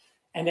stream.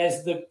 And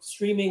as the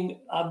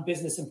streaming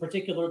business in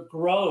particular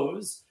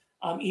grows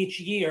each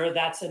year,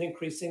 that's an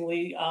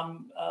increasingly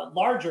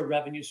larger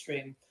revenue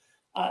stream.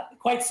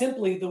 Quite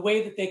simply, the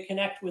way that they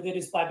connect with it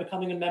is by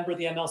becoming a member of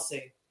the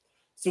MLC.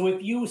 So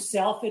if you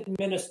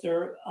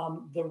self-administer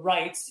the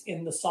rights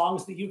in the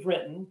songs that you've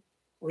written,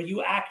 or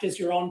you act as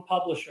your own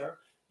publisher,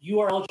 you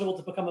are eligible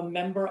to become a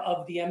member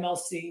of the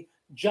MLC,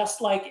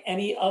 just like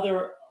any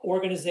other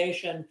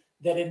organization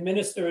that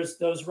administers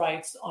those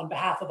rights on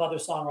behalf of other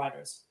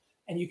songwriters.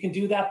 And you can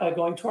do that by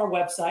going to our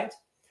website.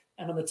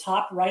 And on the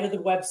top right of the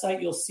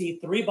website, you'll see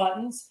 3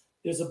 buttons.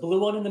 There's a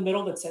blue one in the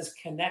middle that says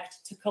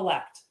Connect to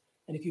Collect.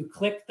 And if you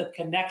click the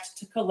Connect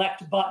to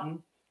Collect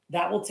button,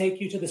 that will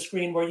take you to the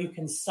screen where you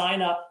can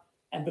sign up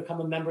and become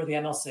a member of the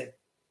MLC.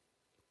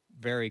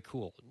 Very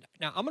cool.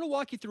 Now, I'm going to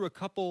walk you through a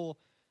couple,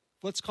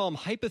 let's call them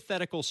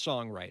hypothetical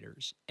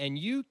songwriters, and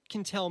you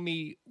can tell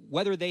me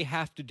whether they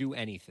have to do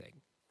anything.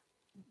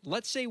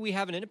 Let's say we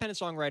have an independent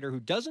songwriter who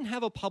doesn't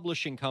have a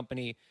publishing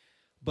company,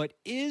 but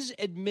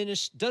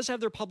does have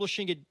their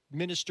publishing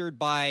administered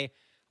by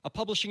a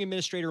publishing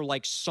administrator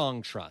like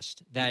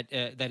Songtrust that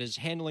is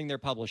handling their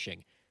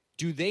publishing.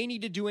 Do they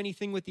need to do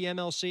anything with the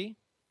MLC?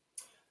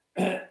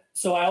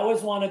 So I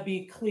always want to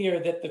be clear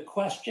that the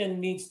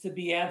question needs to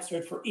be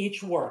answered for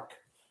each work.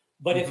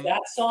 But if that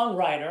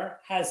songwriter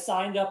has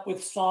signed up with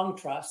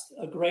Songtrust,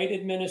 a great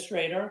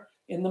administrator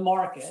in the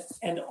market,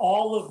 and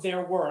all of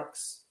their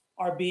works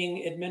are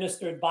being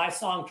administered by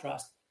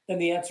Songtrust, then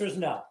the answer is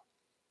no.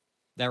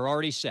 They're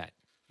already set.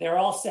 They're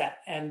all set,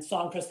 and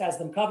Songtrust has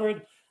them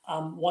covered.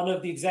 One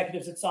of the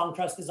executives at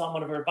Songtrust is on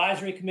one of our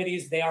advisory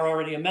committees. They are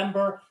already a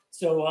member,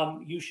 so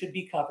you should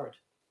be covered.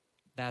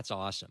 That's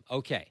awesome.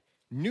 Okay,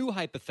 new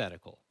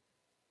hypothetical.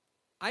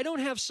 I don't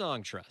have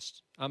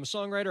Songtrust. I'm a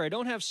songwriter. I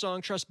don't have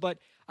Songtrust, but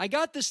I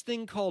got this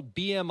thing called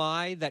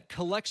BMI that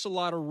collects a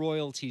lot of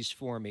royalties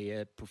for me,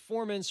 a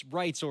performance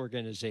rights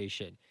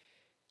organization.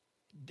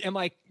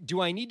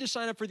 Do I need to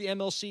sign up for the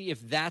MLC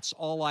if that's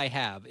all I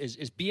have? Is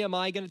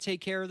BMI going to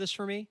take care of this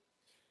for me?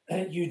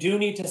 You do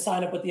need to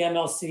sign up with the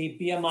MLC.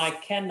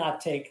 BMI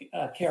cannot take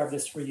care of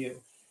this for you.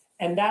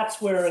 And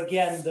that's where,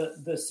 again,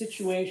 the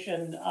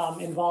situation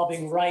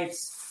involving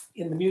rights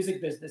in the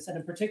music business, and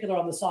in particular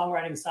on the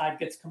songwriting side,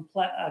 gets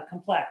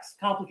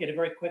complicated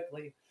very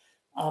quickly.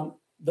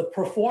 The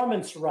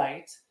performance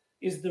right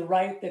is the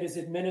right that is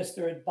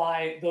administered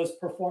by those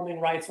performing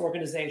rights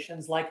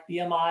organizations like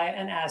BMI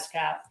and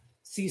ASCAP,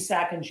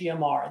 CSAC, and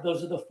GMR.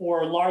 Those are the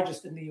 4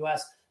 largest in the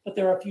US, but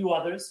there are a few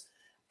others.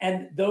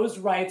 And those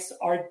rights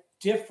are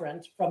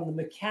different from the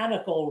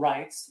mechanical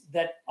rights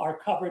that are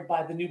covered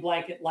by the new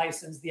blanket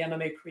license the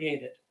MMA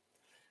created.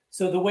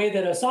 So the way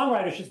that a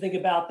songwriter should think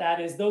about that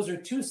is those are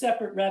 2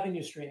 separate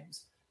revenue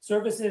streams.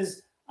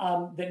 Services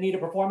that need a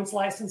performance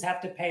license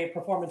have to pay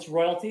performance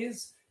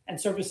royalties, and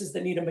services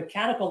that need a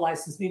mechanical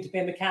license need to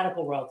pay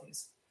mechanical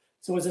royalties.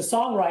 So as a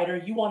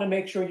songwriter, you want to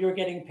make sure you're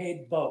getting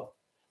paid both.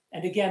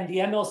 And again, the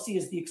MLC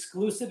is the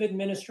exclusive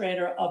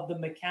administrator of the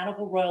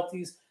mechanical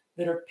royalties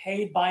that are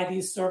paid by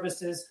these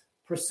services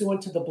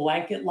pursuant to the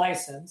blanket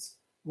license.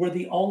 We're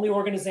the only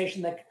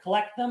organization that can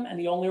collect them and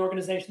the only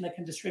organization that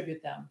can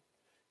distribute them.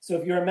 So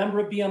if you're a member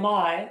of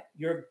BMI,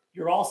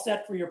 you're all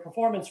set for your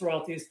performance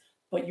royalties,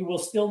 but you will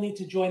still need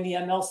to join the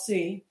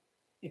MLC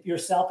if you're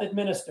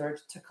self-administered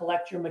to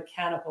collect your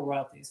mechanical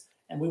royalties.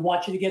 And we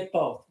want you to get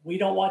both. We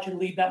don't want you to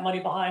leave that money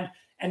behind,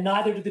 and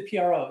neither do the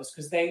PROs,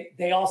 because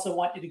they also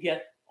want you to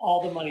get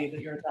all the money that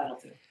you're entitled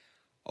to.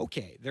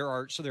 Okay, there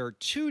are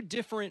two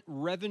different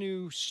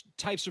revenue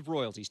types of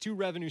royalties, two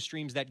revenue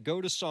streams that go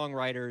to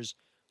songwriters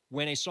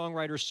when a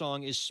songwriter's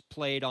song is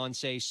played on,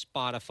 say,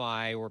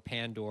 Spotify or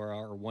Pandora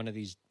or one of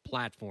these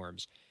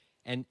platforms.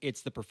 And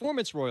it's the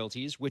performance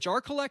royalties, which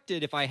are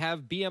collected. If I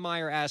have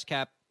BMI or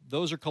ASCAP,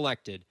 those are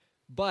collected.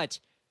 But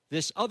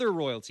this other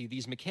royalty,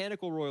 these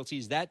mechanical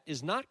royalties, that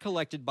is not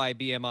collected by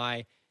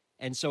BMI.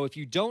 And so if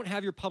you don't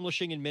have your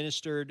publishing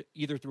administered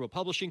either through a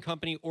publishing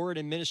company or an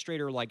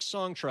administrator like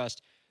Songtrust,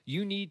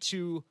 you need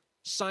to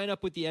sign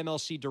up with the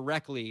MLC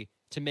directly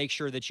to make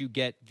sure that you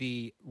get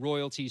the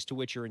royalties to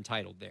which you're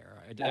entitled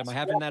there. Am I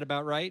having that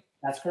about right?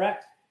 That's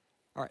correct.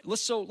 All right.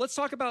 Let's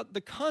talk about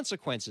the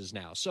consequences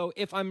now. So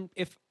if I'm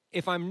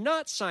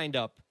not signed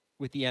up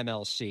with the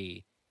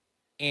MLC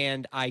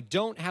and I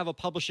don't have a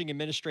publishing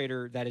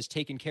administrator that has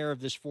taken care of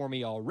this for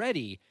me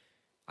already,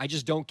 I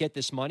just don't get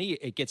this money.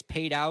 It gets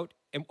paid out.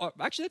 And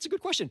actually, that's a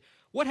good question.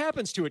 What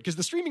happens to it? Because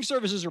the streaming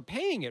services are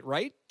paying it,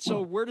 right?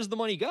 So where does the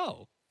money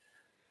go?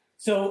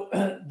 So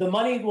the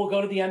money will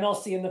go to the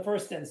MLC in the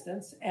first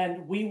instance,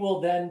 and we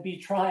will then be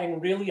trying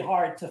really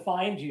hard to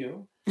find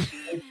you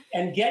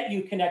and get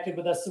you connected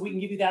with us so we can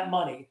give you that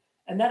money.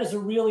 And that is a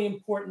really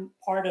important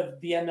part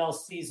of the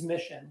MLC's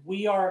mission.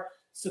 We are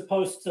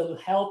supposed to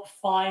help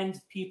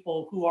find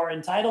people who are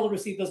entitled to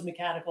receive those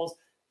mechanicals,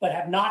 but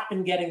have not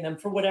been getting them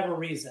for whatever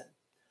reason.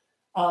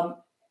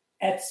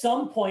 At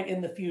some point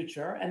in the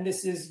future, and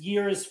this is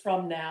years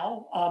from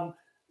now,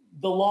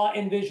 the law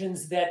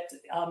envisions that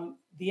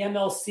the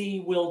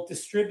MLC will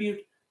distribute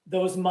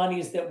those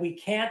monies that we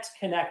can't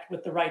connect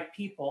with the right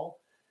people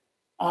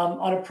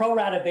on a pro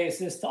rata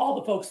basis to all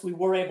the folks we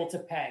were able to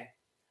pay.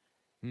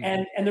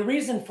 And the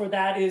reason for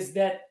that is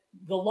that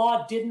the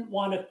law didn't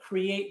want to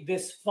create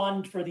this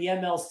fund for the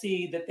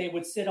MLC that they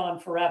would sit on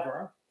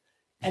forever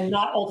and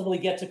not ultimately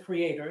get to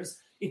creators.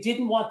 It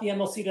didn't want the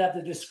MLC to have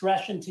the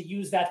discretion to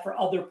use that for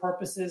other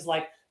purposes,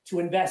 like to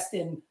invest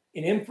in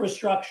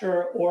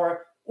infrastructure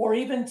or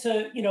even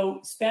to,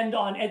 spend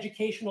on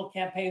educational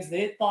campaigns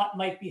that it thought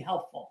might be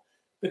helpful.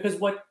 Because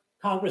what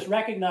Congress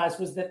recognized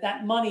was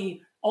that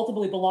money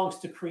ultimately belongs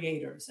to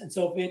creators. And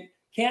so if it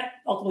can't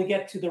ultimately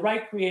get to the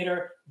right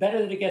creator, better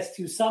that it gets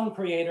to some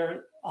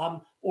creator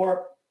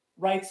or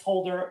rights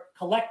holder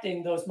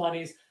collecting those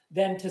monies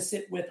than to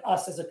sit with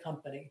us as a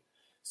company.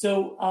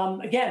 So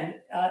again,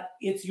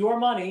 it's your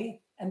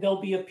money, and there'll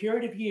be a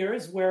period of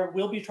years where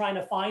we'll be trying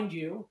to find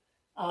you.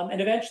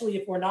 And eventually,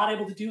 if we're not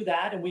able to do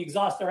that and we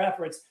exhaust our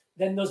efforts,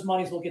 then those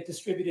monies will get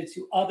distributed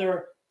to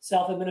other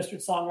self-administered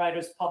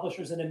songwriters,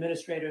 publishers, and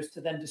administrators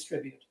to then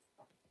distribute.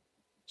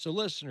 So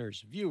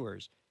listeners,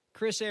 viewers,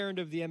 Kris Ahrend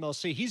of the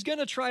MLC, he's going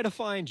to try to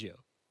find you.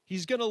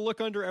 He's going to look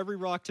under every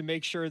rock to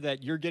make sure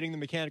that you're getting the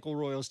mechanical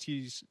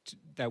royalties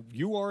that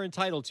you are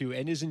entitled to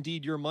and is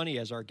indeed your money,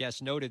 as our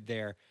guest noted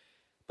there.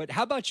 But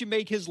how about you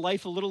make his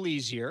life a little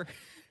easier?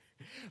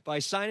 By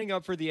signing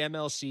up for the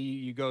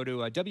MLC, you go to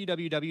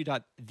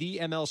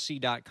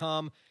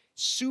www.themlc.com.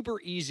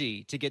 Super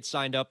easy to get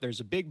signed up. There's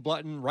a big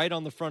button right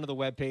on the front of the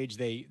webpage.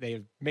 They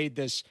have made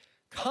this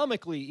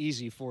comically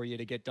easy for you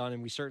to get done,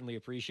 and we certainly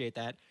appreciate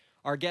that.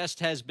 Our guest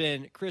has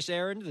been Kris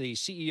Ahrend, the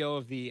CEO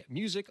of the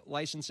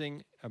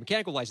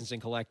Mechanical Licensing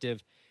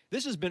Collective.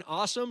 This has been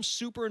awesome,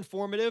 super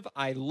informative.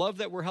 I love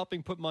that we're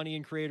helping put money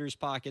in creators'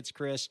 pockets,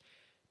 Kris.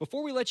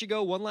 Before we let you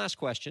go, one last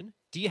question.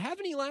 Do you have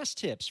any last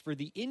tips for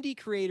the indie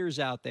creators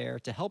out there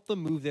to help them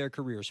move their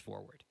careers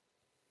forward?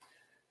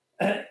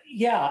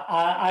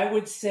 I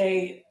would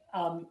say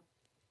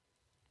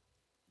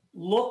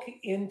look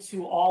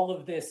into all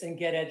of this and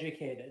get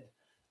educated.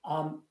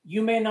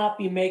 You may not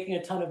be making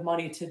a ton of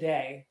money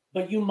today,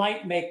 but you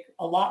might make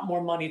a lot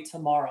more money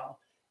tomorrow.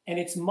 And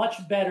it's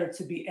much better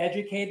to be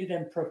educated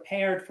and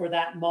prepared for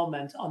that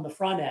moment on the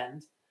front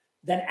end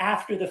than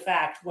after the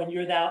fact when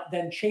you're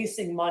then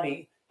chasing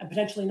money and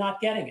potentially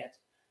not getting it.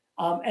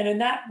 And in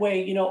that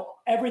way,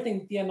 everything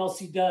that the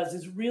MLC does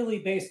is really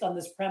based on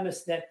this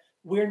premise that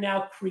we're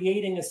now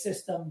creating a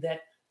system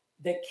that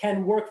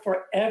can work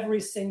for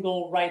every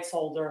single rights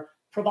holder,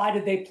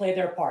 provided they play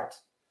their part.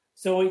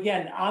 So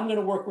again, I'm going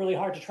to work really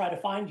hard to try to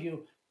find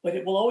you, but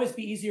it will always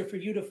be easier for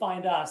you to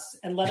find us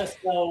and let us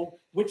know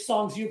which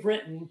songs you've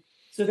written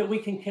so that we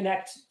can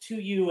connect to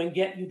you and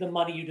get you the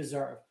money you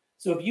deserve.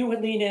 So if you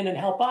would lean in and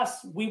help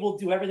us, we will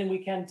do everything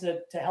we can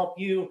to help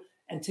you,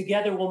 and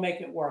together we'll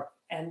make it work.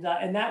 And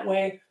that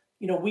way,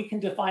 we can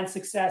define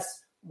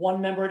success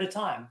one member at a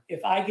time.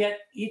 If I get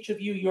each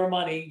of you your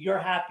money, you're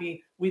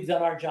happy, we've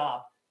done our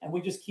job. And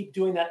we just keep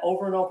doing that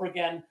over and over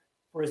again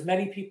for as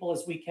many people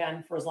as we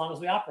can for as long as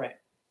we operate.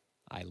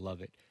 I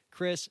love it.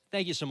 Kris,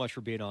 thank you so much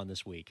for being on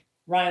this week.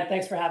 Ryan,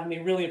 thanks for having me.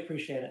 Really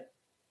appreciate it.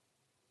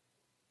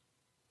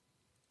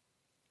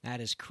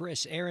 That is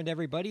Kris Ahrend,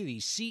 everybody, the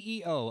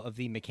CEO of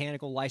the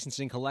Mechanical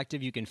Licensing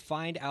Collective. You can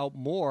find out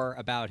more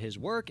about his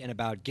work and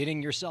about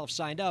getting yourself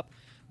signed up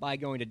by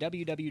going to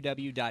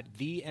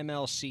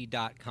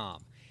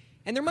www.themlc.com.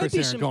 And there might Kris be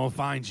Ahrend some. gonna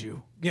find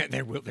you. Yeah,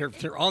 they're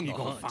on the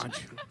Gonna hunt. find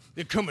you.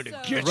 They're coming to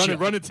get Run you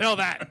and run and tell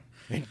that.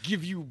 and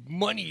give you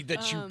money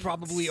that you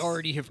probably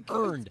already have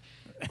earned.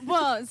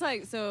 Well, it's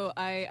like, so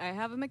I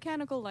have a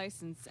mechanical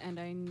license and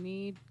I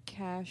need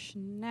cash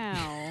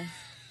now.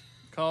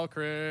 Call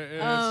Kris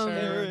Ahrend.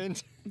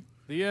 Ahrend.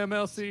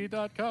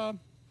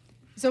 TheMLC.com.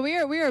 So we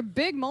are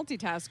big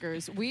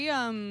multitaskers. We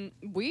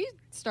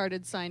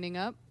started signing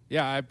up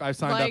Yeah, I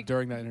signed Like, up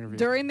during that interview.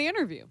 during the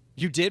interview.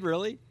 You did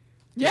really?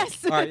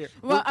 Yes. All right,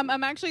 Well,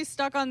 I'm actually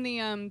stuck on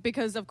the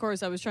because of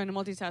course I was trying to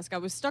multitask. I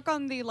was stuck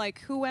on the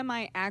who am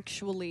I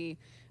actually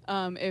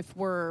if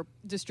we're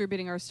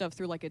distributing our stuff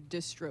through like a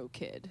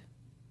DistroKid.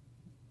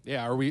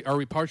 Yeah, are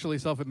we partially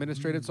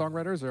self-administrated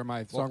songwriters, or are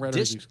my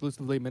songwriters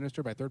exclusively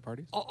administered by third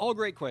parties? All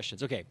great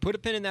questions. Okay, put a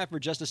pin in that for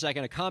just a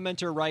second. A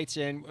commenter writes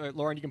in,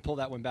 Lauren, you can pull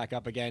that one back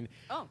up again.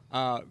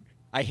 Oh.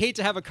 I hate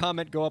to have a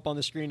comment go up on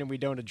the screen and we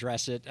don't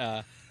address it.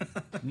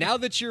 Now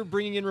that you're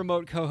bringing in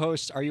remote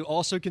co-hosts, are you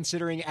also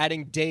considering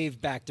adding Dave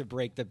back to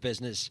Break the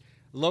Business?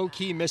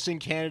 Low-key missing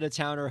Canada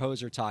Town or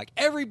Hoser Talk.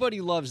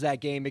 Everybody loves that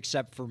game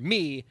except for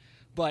me,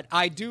 but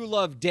I do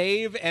love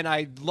Dave, and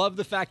I love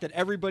the fact that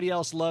everybody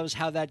else loves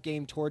how that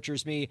game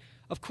tortures me.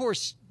 Of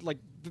course,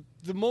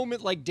 the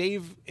moment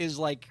Dave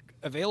is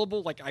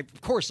available,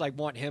 of course I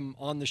want him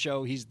on the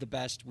show. He's the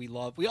best. We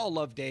all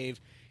love Dave.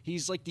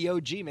 He's like the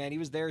OG, man. He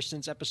was there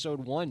since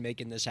episode 1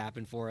 making this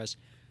happen for us.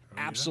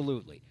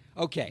 Absolutely.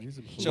 Okay.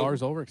 So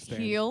Lars Ulrich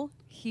stand. Heel.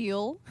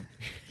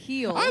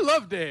 I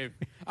love Dave.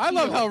 I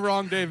love how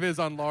wrong Dave is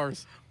on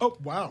Lars. Oh,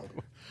 wow.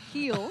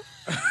 Heel.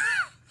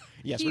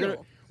 Yes,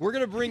 Heel. we're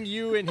gonna bring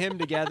you and him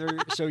together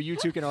so you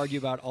two can argue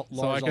about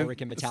Lars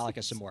Ulrich and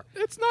Metallica some more.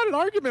 It's not an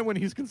argument when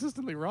he's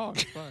consistently wrong.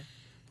 It's fine.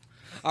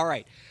 All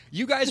right.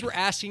 You guys were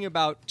asking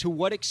about to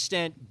what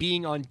extent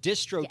being on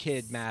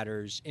DistroKid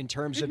matters in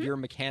terms of your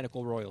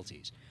mechanical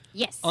royalties.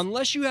 Yes.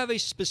 Unless you have a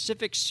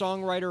specific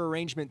songwriter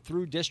arrangement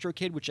through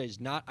DistroKid, which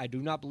I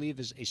do not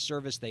believe is a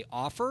service they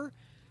offer,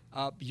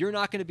 you're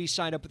not going to be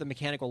signed up with a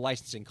mechanical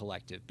licensing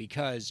collective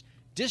because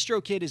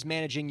DistroKid is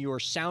managing your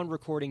sound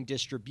recording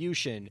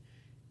distribution.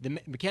 The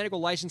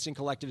mechanical licensing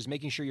collective is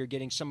making sure you're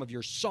getting some of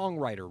your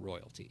songwriter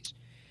royalties.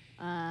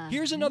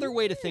 Here's another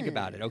way to think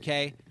about it,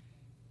 okay?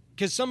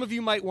 Because some of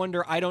you might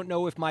wonder, I don't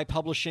know if my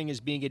publishing is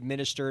being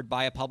administered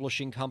by a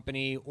publishing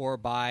company or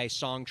by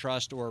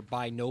Songtrust or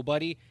by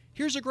nobody.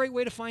 Here's a great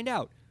way to find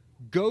out.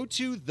 Go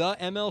to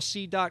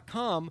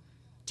themlc.com,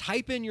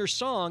 type in your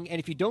song, and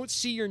if you don't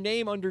see your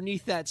name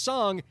underneath that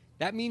song,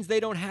 that means they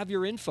don't have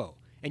your info.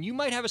 And you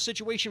might have a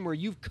situation where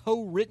you've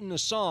co-written a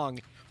song,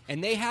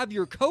 and they have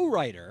your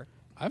co-writer.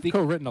 I've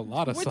co-written a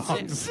lot of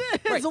songs.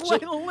 Right,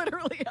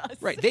 literally us.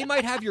 Right. They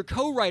might have your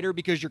co-writer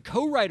because your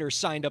co-writer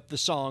signed up the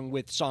song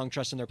with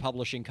Songtrust and their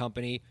publishing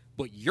company,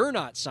 but you're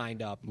not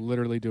signed up.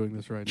 Literally doing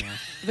this right now.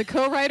 The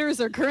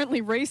co-writers are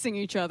currently racing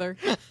each other.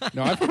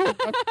 No, I have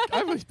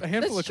a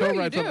handful of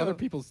co-writes on other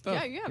people's stuff.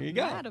 Yeah, you have you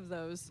go. mad of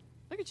those.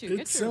 Look at you.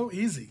 It's so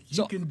easy.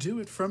 You can do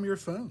it from your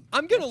phone.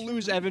 I'm going to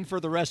lose Evan for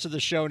the rest of the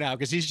show now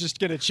because he's just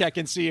going to check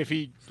and see if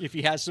he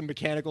has some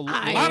mechanical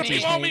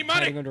royalties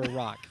hiding under a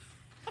rock.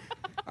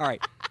 All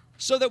right.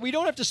 So that we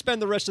don't have to spend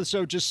the rest of the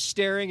show just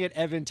staring at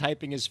Evan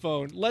typing his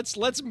phone,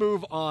 let's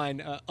move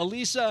on.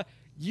 Elisa,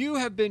 you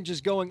have been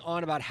just going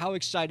on about how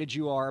excited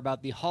you are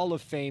about the Hall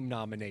of Fame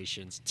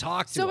nominations.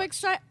 Talk to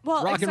us.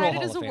 Well, Rock and Roll excited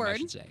Hall is of a Fame, I word.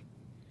 should say.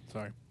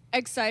 Sorry.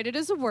 Excited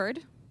is a word.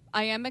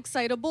 I am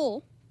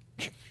excitable.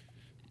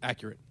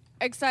 Accurate.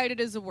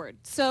 Excited is a word.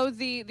 So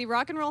the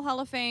Rock and Roll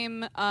Hall of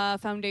Fame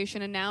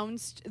Foundation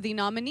announced the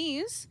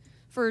nominees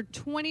for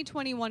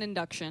 2021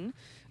 induction,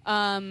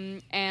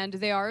 and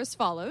they are as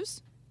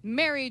follows: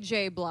 Mary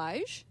J.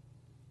 Blige,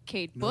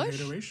 Kate No Bush,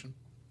 hateration.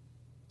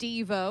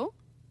 Devo,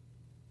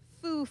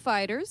 Foo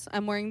Fighters.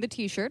 I'm wearing the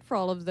T-shirt for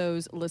all of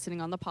those listening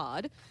on the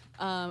pod.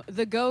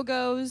 The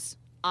Go-Go's,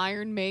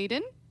 Iron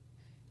Maiden,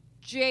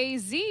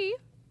 Jay-Z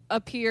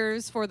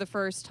appears for the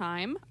first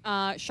time.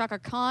 Shaka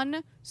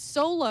Khan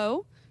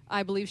solo.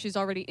 I believe she's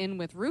already in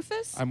with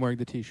Rufus. I'm wearing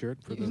the T-shirt.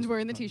 He's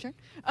wearing the T-shirt.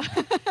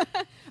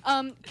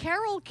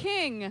 Carole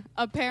King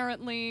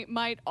apparently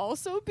might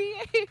also be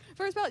a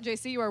first ballot.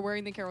 JC, you are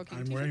wearing the Carole King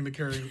I'm T-shirt. wearing the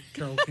Carole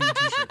King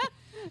t-shirt.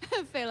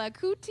 Fela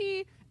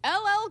Kuti,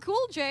 LL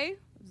Cool J.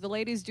 The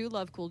ladies do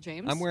love Cool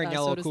James. I'm wearing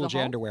so LL does Cool the J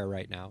Hall. underwear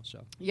right now.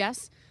 So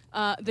Yes.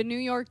 The New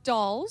York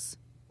Dolls,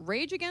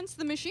 Rage Against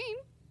the Machine,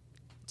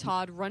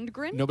 Todd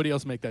Rundgren. Nobody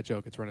else make that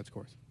joke. It's run its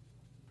course.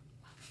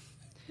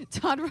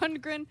 Todd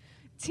Rundgren,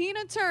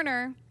 Tina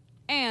Turner,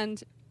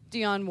 and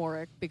Dionne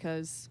Warwick,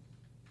 because,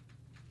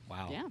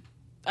 wow. yeah.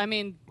 I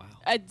mean, Wow.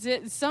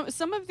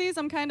 some of these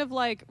I'm kind of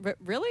like,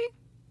 really?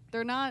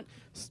 They're not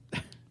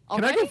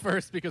Can I go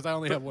first because I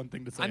only have one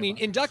thing to say? I mean,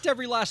 about it. induct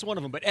every last one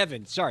of them. But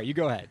Evan, sorry, you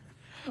go ahead.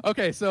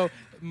 Okay, so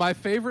my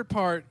favorite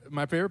part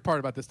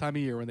about this time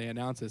of year when they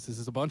announce this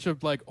is a bunch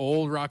of like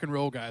old rock and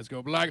roll guys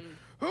go like,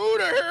 who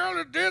the hell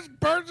is this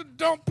person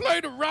don't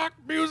play the rock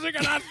music?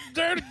 And I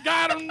swear to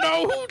God, I don't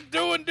know who's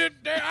doing this.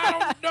 I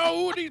don't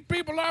know who these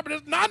people are, but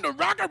it's not the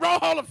Rock and Roll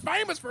Hall of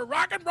Fame. It's for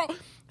rock and roll.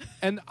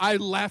 And I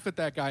laugh at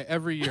that guy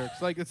every year.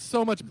 It's like it's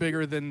so much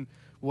bigger than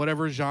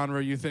whatever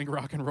genre you think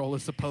rock and roll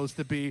is supposed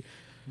to be.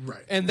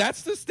 Right. And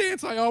that's the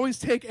stance I always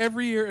take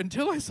every year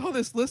until I saw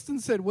this list and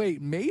said,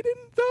 wait, Maiden,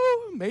 though?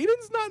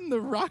 Maiden's not in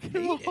the Rock and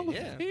Roll Hall of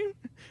Fame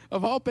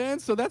of all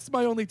bands? So that's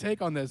my only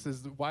take on this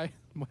is why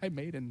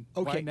Maiden?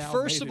 Okay, why now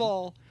first Maiden? of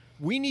all,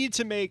 we need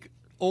to make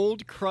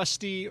old,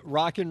 crusty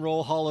Rock and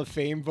Roll Hall of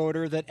Fame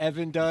voter that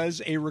Evan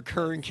does a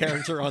recurring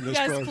character on this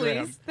Yes,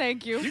 program. please.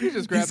 Thank you. You can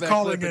just grab He's that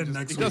calling clip and in just-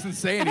 next He week. doesn't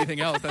say anything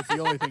else. That's the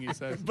only thing he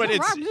says. But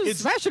I'm just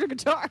smashing a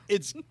guitar.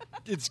 it's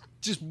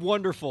just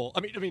wonderful.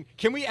 I mean,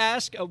 can we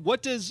ask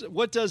what does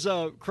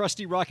a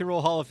crusty Rock and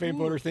Roll Hall of Fame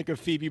voter think of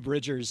Phoebe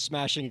Bridgers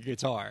smashing a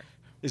guitar?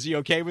 Is he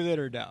okay with it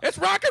or no? It's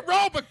rock and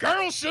roll, but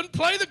girls shouldn't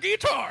play the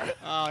guitar.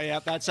 Oh yeah,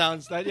 that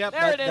sounds that yeah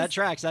There it is. that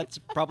tracks. That's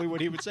probably what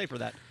he would say for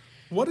that.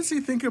 What does he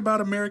think about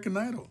American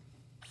Idol?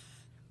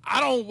 I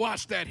don't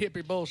watch that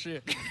hippie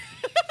bullshit.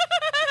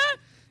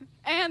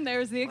 And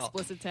there's the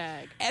explicit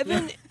tag.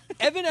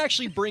 Evan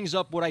actually brings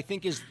up what I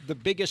think is the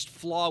biggest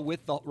flaw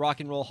with the Rock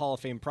and Roll Hall of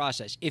Fame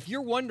process. If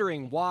you're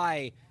wondering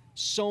why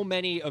so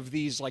many of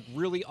these like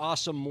really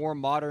awesome, more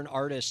modern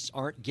artists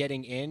aren't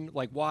getting in,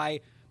 like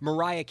why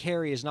Mariah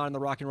Carey is not in the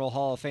Rock and Roll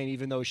Hall of Fame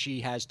even though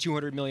she has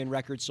 200 million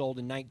records sold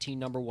and 19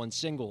 number one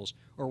singles,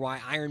 or why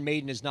Iron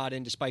Maiden is not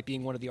in despite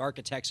being one of the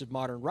architects of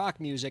modern rock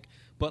music,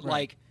 but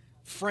like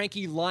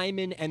Frankie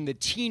Lyman and the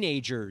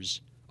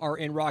Teenagers are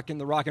in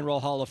the Rock and Roll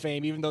Hall of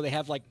Fame, even though they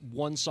have like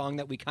one song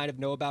that we kind of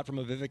know about from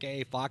a Vivica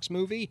A. Fox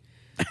movie.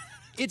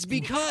 It's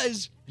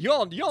because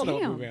y'all know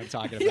what Damn. movie I'm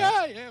talking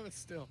about. Yeah, but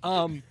still.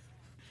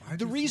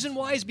 The reason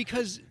why is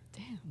because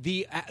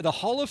the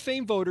Hall of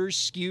Fame voters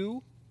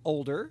skew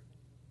older.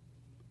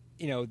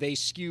 You know, they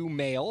skew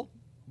male,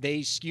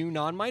 they skew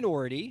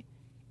non-minority,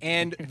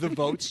 and the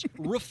votes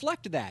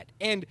reflect that.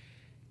 And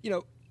you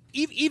know,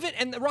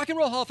 even the Rock and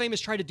Roll Hall of Fame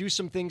has tried to do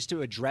some things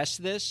to address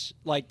this.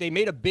 Like they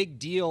made a big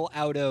deal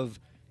out of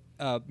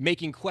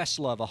making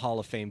Questlove a Hall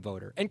of Fame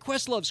voter, and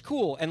Questlove's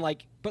cool, and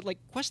but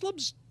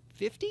Questlove's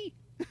 50,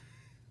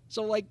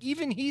 so like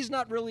even he's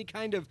not really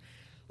kind of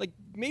like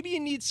maybe you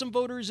need some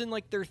voters in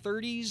like their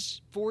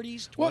 30s,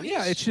 40s, 20s. Well,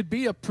 yeah, it should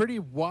be a pretty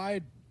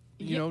wide,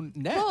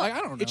 net. Well, like, I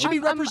don't know. It should be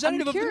I'm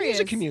representative of the curious.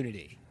 music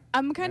community.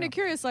 I'm kind of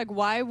curious, like,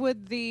 why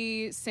would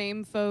the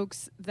same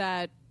folks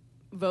that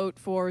vote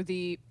for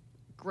the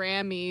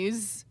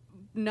Grammys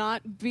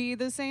not be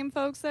the same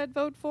folks that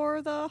vote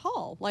for the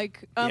Hall?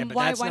 Like, but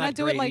why that's not not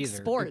do it great like either.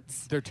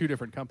 sports? They're two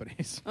different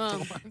companies. Yeah,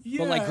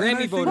 But like and I Grammy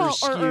think- voters Well,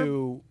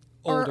 skew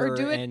older or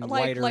do it and like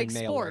whiter and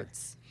maler.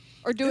 sports,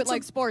 or do it It's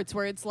like a- sports,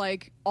 where it's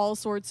like all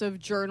sorts of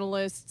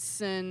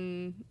journalists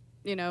and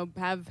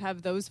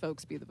have those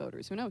folks be the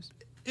voters. Who knows?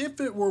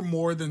 If it were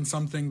more than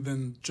something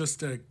than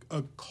just a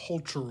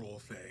cultural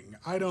thing,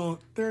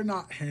 they're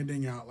not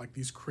handing out like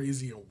these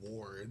crazy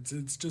awards.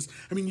 It's just,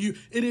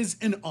 it is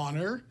an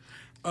honor.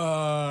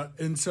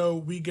 And so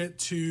we get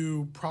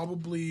to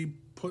probably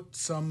put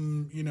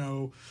some,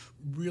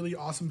 really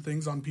awesome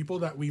things on people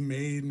that we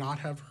may not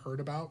have heard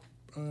about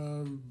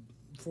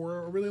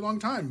for a really long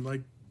time,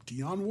 like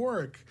Dionne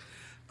Warwick,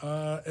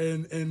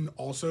 and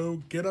also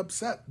get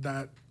upset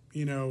that,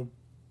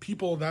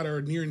 people that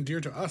are near and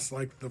dear to us,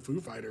 like the Foo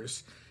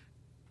Fighters,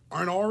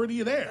 aren't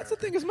already there. That's the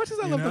thing. As much as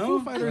I love the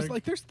Foo Fighters,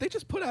 they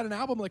just put out an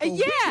album like a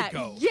week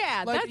ago.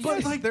 Yeah, Like, that's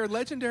yes, like- they're a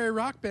legendary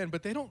rock band,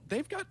 but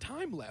they've got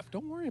time left.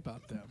 Don't worry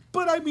about them.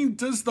 But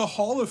does the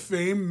Hall of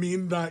Fame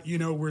mean that,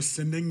 we're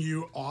sending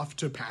you off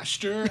to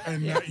pasture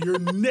and that you're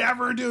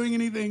never doing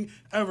anything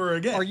ever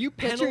again? Are you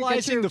Get your-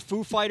 penalizing the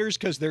Foo Fighters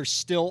because they're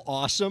still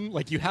awesome?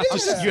 Like you have to I'm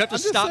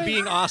just stop saying-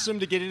 being awesome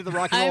to get into the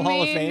Rock and I Roll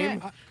Hall of mean,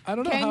 Fame? I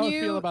don't know Can how I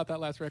you- feel about that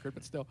last record,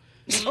 but still.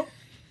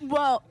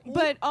 Well,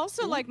 but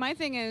also, like, my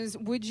thing is,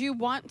 would you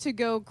want to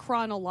go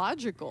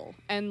chronological?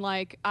 And,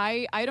 like,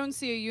 I don't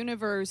see a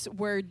universe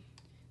where,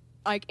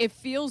 like, it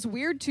feels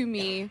weird to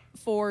me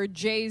for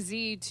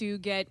Jay-Z to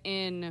get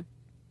in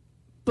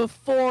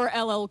before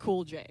LL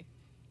Cool J.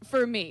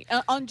 For me.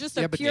 On just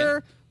a Yeah, but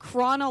pure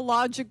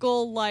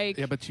chronological, like,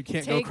 Yeah, but you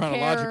can't go take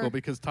chronological care-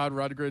 because Todd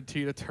Rundgren,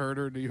 Tina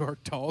Turner, New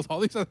York Dolls, all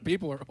these other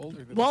people are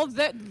older than Well,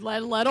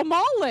 let them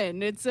all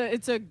in. It's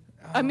a.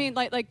 I mean,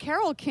 like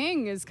Carole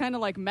King is kind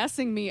of like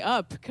messing me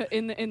up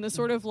in the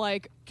sort of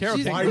like Carole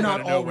she's King Why was not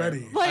out of nowhere.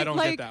 already? I don't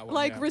get that one.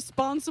 like yeah.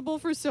 responsible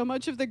for so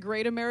much of the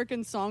Great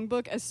American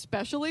Songbook,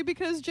 especially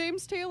because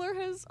James Taylor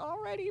has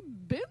already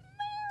been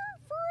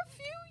there for a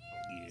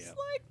few years.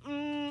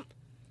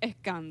 Like,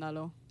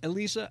 escándalo.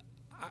 Elisa,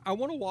 I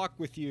want to walk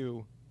with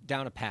you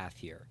down a path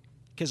here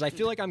because I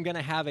feel like I'm going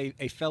to have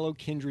a fellow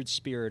kindred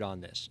spirit on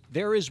this.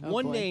 There is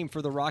one boy. name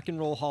for the Rock and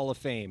Roll Hall of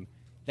Fame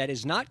that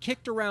is not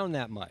kicked around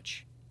that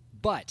much,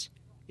 but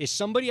is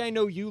somebody I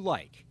know you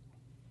like,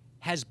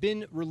 has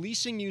been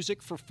releasing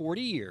music for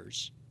 40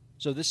 years.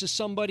 So this is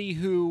somebody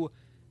who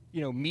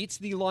meets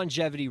the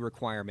longevity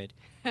requirement,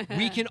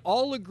 we can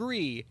all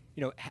agree,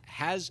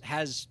 has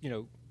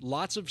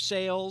lots of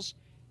sales,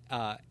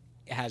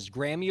 has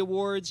Grammy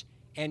Awards,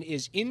 and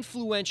is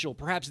influential,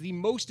 perhaps the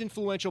most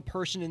influential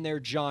person in their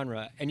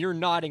genre. And you're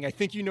nodding. I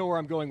think you know where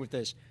I'm going with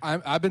this.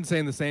 I've been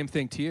saying the same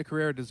thing. Tia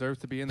Carrera deserves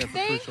to be in there for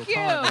Thank Crucial you.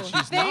 Time, and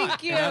she's Thank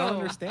not. you. And I don't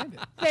understand it.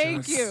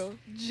 Thank you.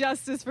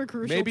 Justice for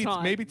Crucial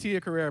Time. Maybe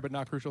Tia Carrera, but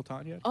not Crucial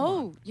Time yet.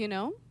 Oh,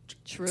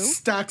 true.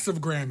 Stacks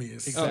of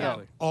Grammys.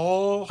 Exactly.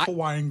 All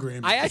Hawaiian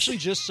Grammys. I actually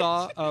just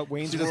saw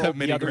Wayne's She does World have the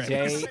mini other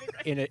Grammys.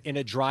 day in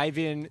a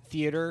drive-in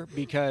theater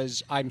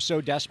because I'm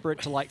so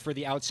desperate for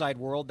the outside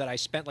world that I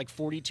spent like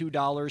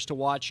 $42 to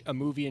watch a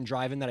movie in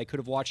drive-in that I could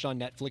have watched on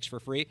Netflix for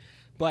free.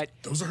 But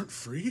those aren't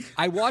free.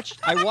 I watched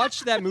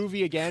that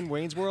movie again,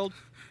 Wayne's World.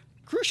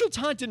 Crucial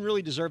Taunt didn't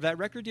really deserve that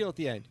record deal at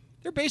the end.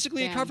 They're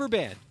basically Damn. a cover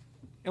band,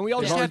 and we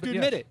all just Yeah. have to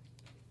admit it.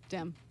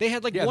 Damn. They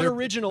had one they're-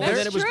 original, That's and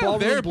then it was true. Ballroom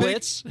They're big-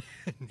 Blitz.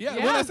 Yeah,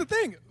 Yeah. well, that's the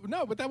thing.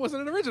 No, but that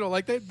wasn't an original.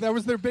 Like that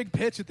was their big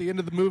pitch at the end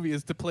of the movie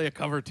is to play a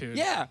cover tune.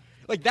 Yeah,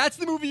 like that's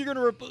the movie you're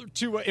going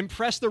to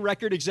impress the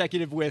record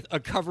executive with, a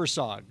cover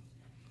song.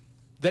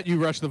 That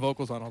you rush the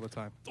vocals on all the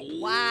time.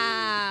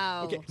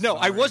 Wow. Okay. No,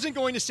 I wasn't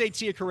going to say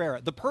Tia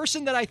Carrera. The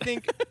person that I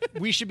think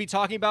we should be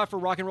talking about for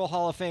Rock and Roll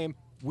Hall of Fame,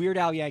 Weird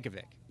Al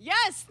Yankovic.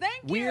 Yes,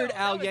 thank you. Weird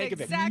Al That was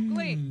Yankovic.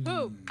 Exactly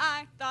who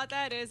I thought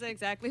that is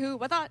exactly who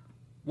I thought.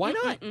 Why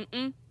not?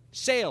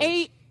 Sales.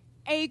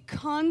 A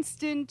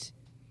constant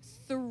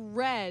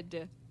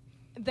thread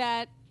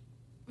that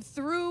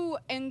through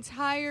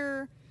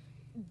entire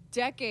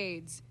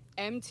decades,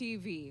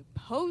 MTV,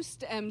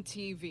 post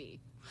MTV.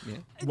 Yeah.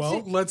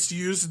 Well, let's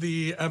use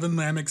the Evan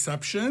Lamb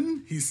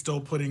exception. He's still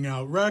putting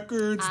out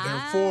records,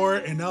 therefore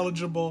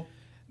ineligible.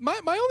 My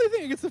only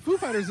thing against the Foo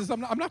Fighters is I'm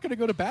not going to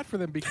go to bat for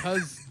them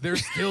because they're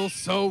still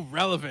so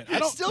relevant.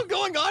 Still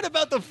going on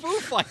about the Foo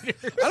Fighters.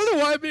 I don't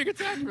know why I'm being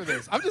attacked for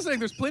this. I'm just saying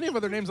there's plenty of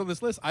other names on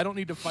this list. I don't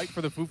need to fight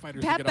for the Foo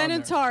Fighters Pat to get on there.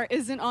 Benatar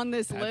isn't on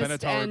this Pat list,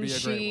 Benatar would and be a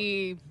great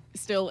she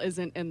still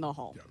isn't in the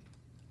hall.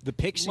 The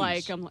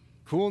Pixies.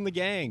 Cool and the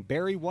Gang,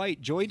 Barry White,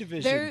 Joy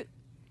Division.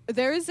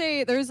 There's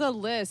a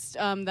list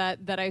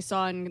that I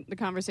saw in the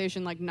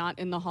conversation, like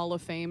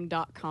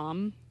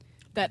notinthehallofame.com,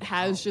 that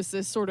has just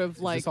this sort of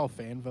like this all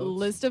fan votes?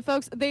 list of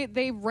folks.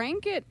 They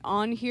rank it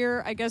on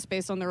here, I guess,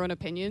 based on their own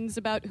opinions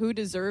about who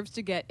deserves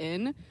to get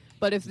in.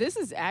 But if this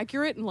is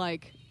accurate, and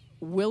like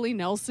Willie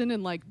Nelson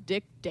and like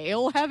Dick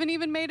Dale haven't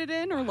even made it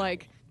in, or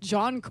like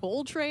John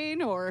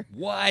Coltrane, or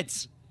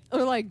What?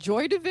 like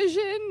Joy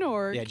Division,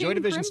 or Yeah, King Joy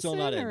Division's Crimson, still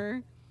not in.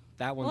 or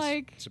That one's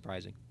Like-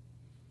 surprising.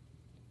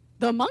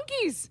 the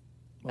Monkeys.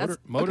 Okay,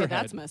 Motorhead.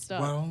 that's messed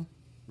up. Well,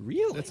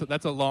 Really?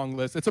 That's a long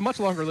list. It's a much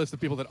longer list of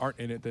people that aren't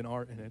in it than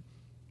are in it.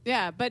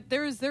 Yeah, but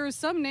there's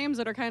some names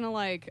that are kind of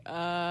like,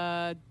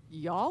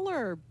 y'all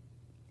are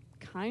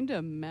kind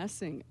of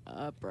messing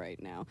up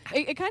right now.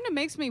 It kind of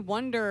makes me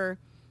wonder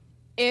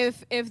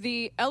if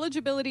the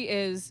eligibility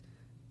is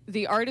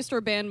the artist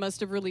or band must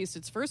have released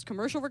its first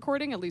commercial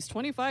recording at least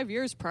 25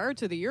 years prior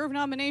to the year of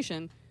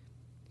nomination.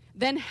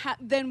 Then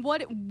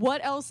what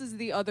else is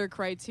the other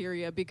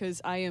criteria?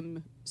 Because I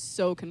am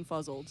so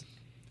confuzzled.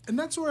 and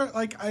that's where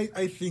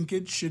I think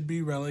it should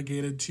be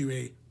relegated to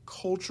a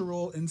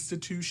cultural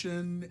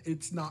institution.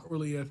 It's not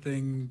really a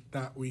thing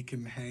that we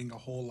can hang a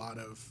whole lot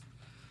of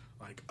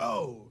like,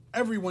 oh,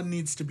 everyone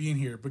needs to be in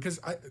here, because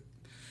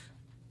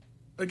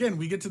again,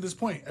 we get to this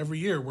point every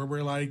year where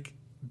we're like,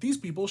 these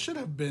people should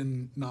have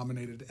been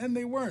nominated and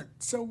they weren't,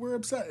 so we're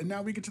upset, and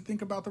now we get to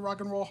think about the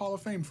Rock and Roll Hall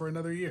of Fame for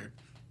another year.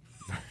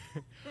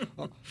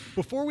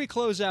 Before we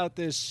close out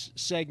this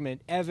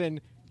segment,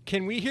 Evan,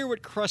 can we hear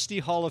what crusty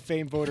Hall of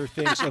Fame voter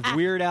thinks of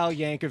Weird Al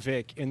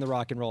Yankovic in the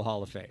Rock and Roll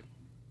Hall of Fame?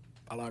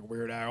 I like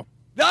Weird Al.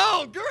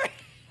 No, great.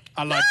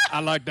 I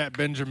like that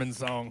Benjamin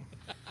song.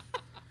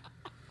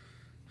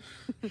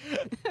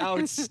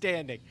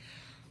 Outstanding.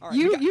 All right,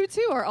 You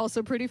too are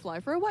also pretty fly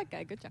for a white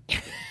guy. Good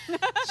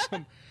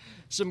job.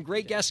 some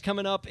great guests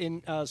coming up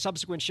in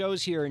subsequent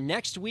shows here.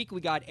 Next week, we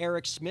got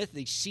Eric Smith,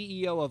 the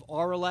CEO of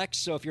Auralex.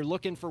 So if you're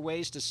looking for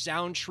ways to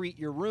sound treat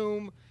your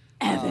room,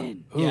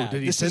 Evan. Ooh, yeah,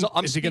 did he this send?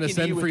 I'm Is he going to speaking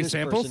send you with free this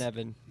samples? person,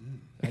 Evan.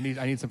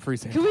 I need some free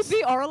Can samples. we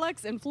be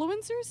Auralex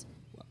influencers?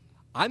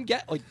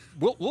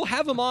 We'll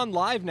have him on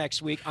live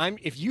next week.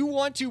 If you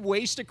want to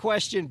waste a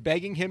question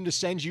begging him to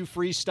send you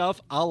free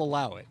stuff, I'll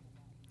allow it,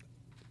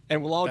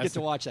 and we'll all get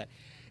to watch that.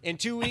 In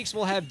 2 weeks,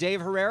 we'll have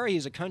Dave Herrera.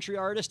 He's a country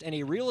artist and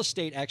a real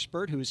estate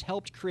expert who's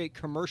helped create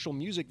commercial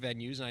music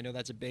venues, and I know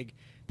that's a big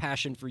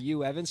passion for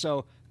you, Evan.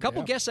 So a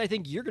couple guests I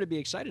think you're going to be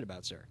excited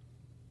about, sir.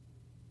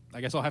 I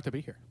guess I'll have to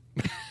be here.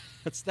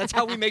 That's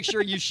how we make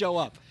sure you show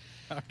up.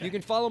 Okay. You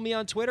can follow me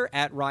on Twitter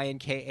at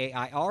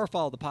RyanKair.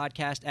 Follow the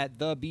podcast at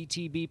the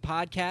BTB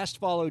Podcast.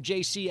 Follow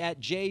JC at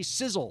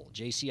JSizzle,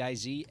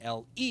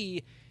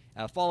 JCIZLE.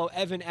 Follow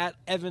Evan at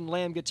Evan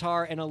Lamb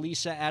Guitar and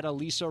Elisa at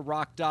Elisa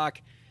Rock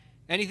Doc.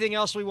 Anything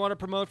else we want to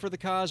promote for the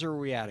cause, or are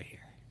we out of here?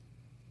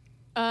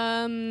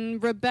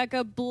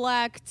 Rebecca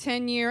Black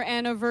 10-year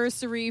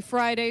anniversary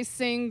Friday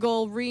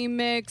single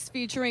remix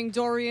featuring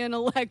Dorian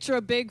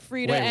Electra, Big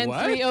Frida, Wait, and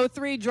what?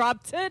 303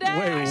 dropped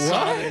today. Wait,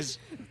 what?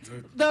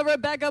 The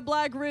Rebecca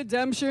Black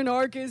redemption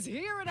arc is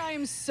here, and I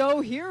am so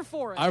here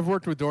for it. I've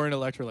worked with Dorian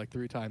Electra like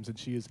 3 times, and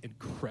she is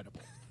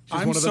incredible. She's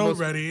I'm one of the so most,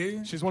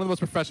 ready. She's one of the most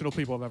professional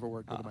people I've ever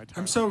worked with in my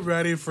time. I'm so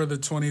ready for the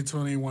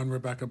 2021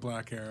 Rebecca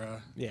Black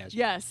era.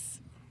 Yes.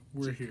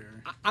 We're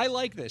here. I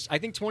like this. I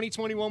think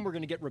 2021 we're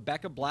going to get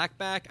Rebecca Black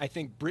back. I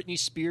think Britney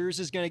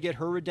Spears is going to get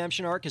her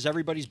redemption arc because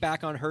everybody's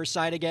back on her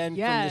side again from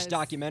this Yes.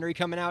 documentary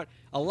coming out.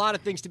 A lot of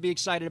things to be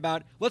excited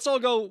about. Let's all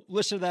go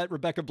listen to that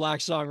Rebecca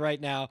Black song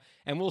right now,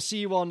 and we'll see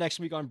you all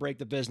next week on Break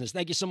the Business.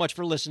 Thank you so much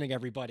for listening,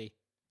 everybody.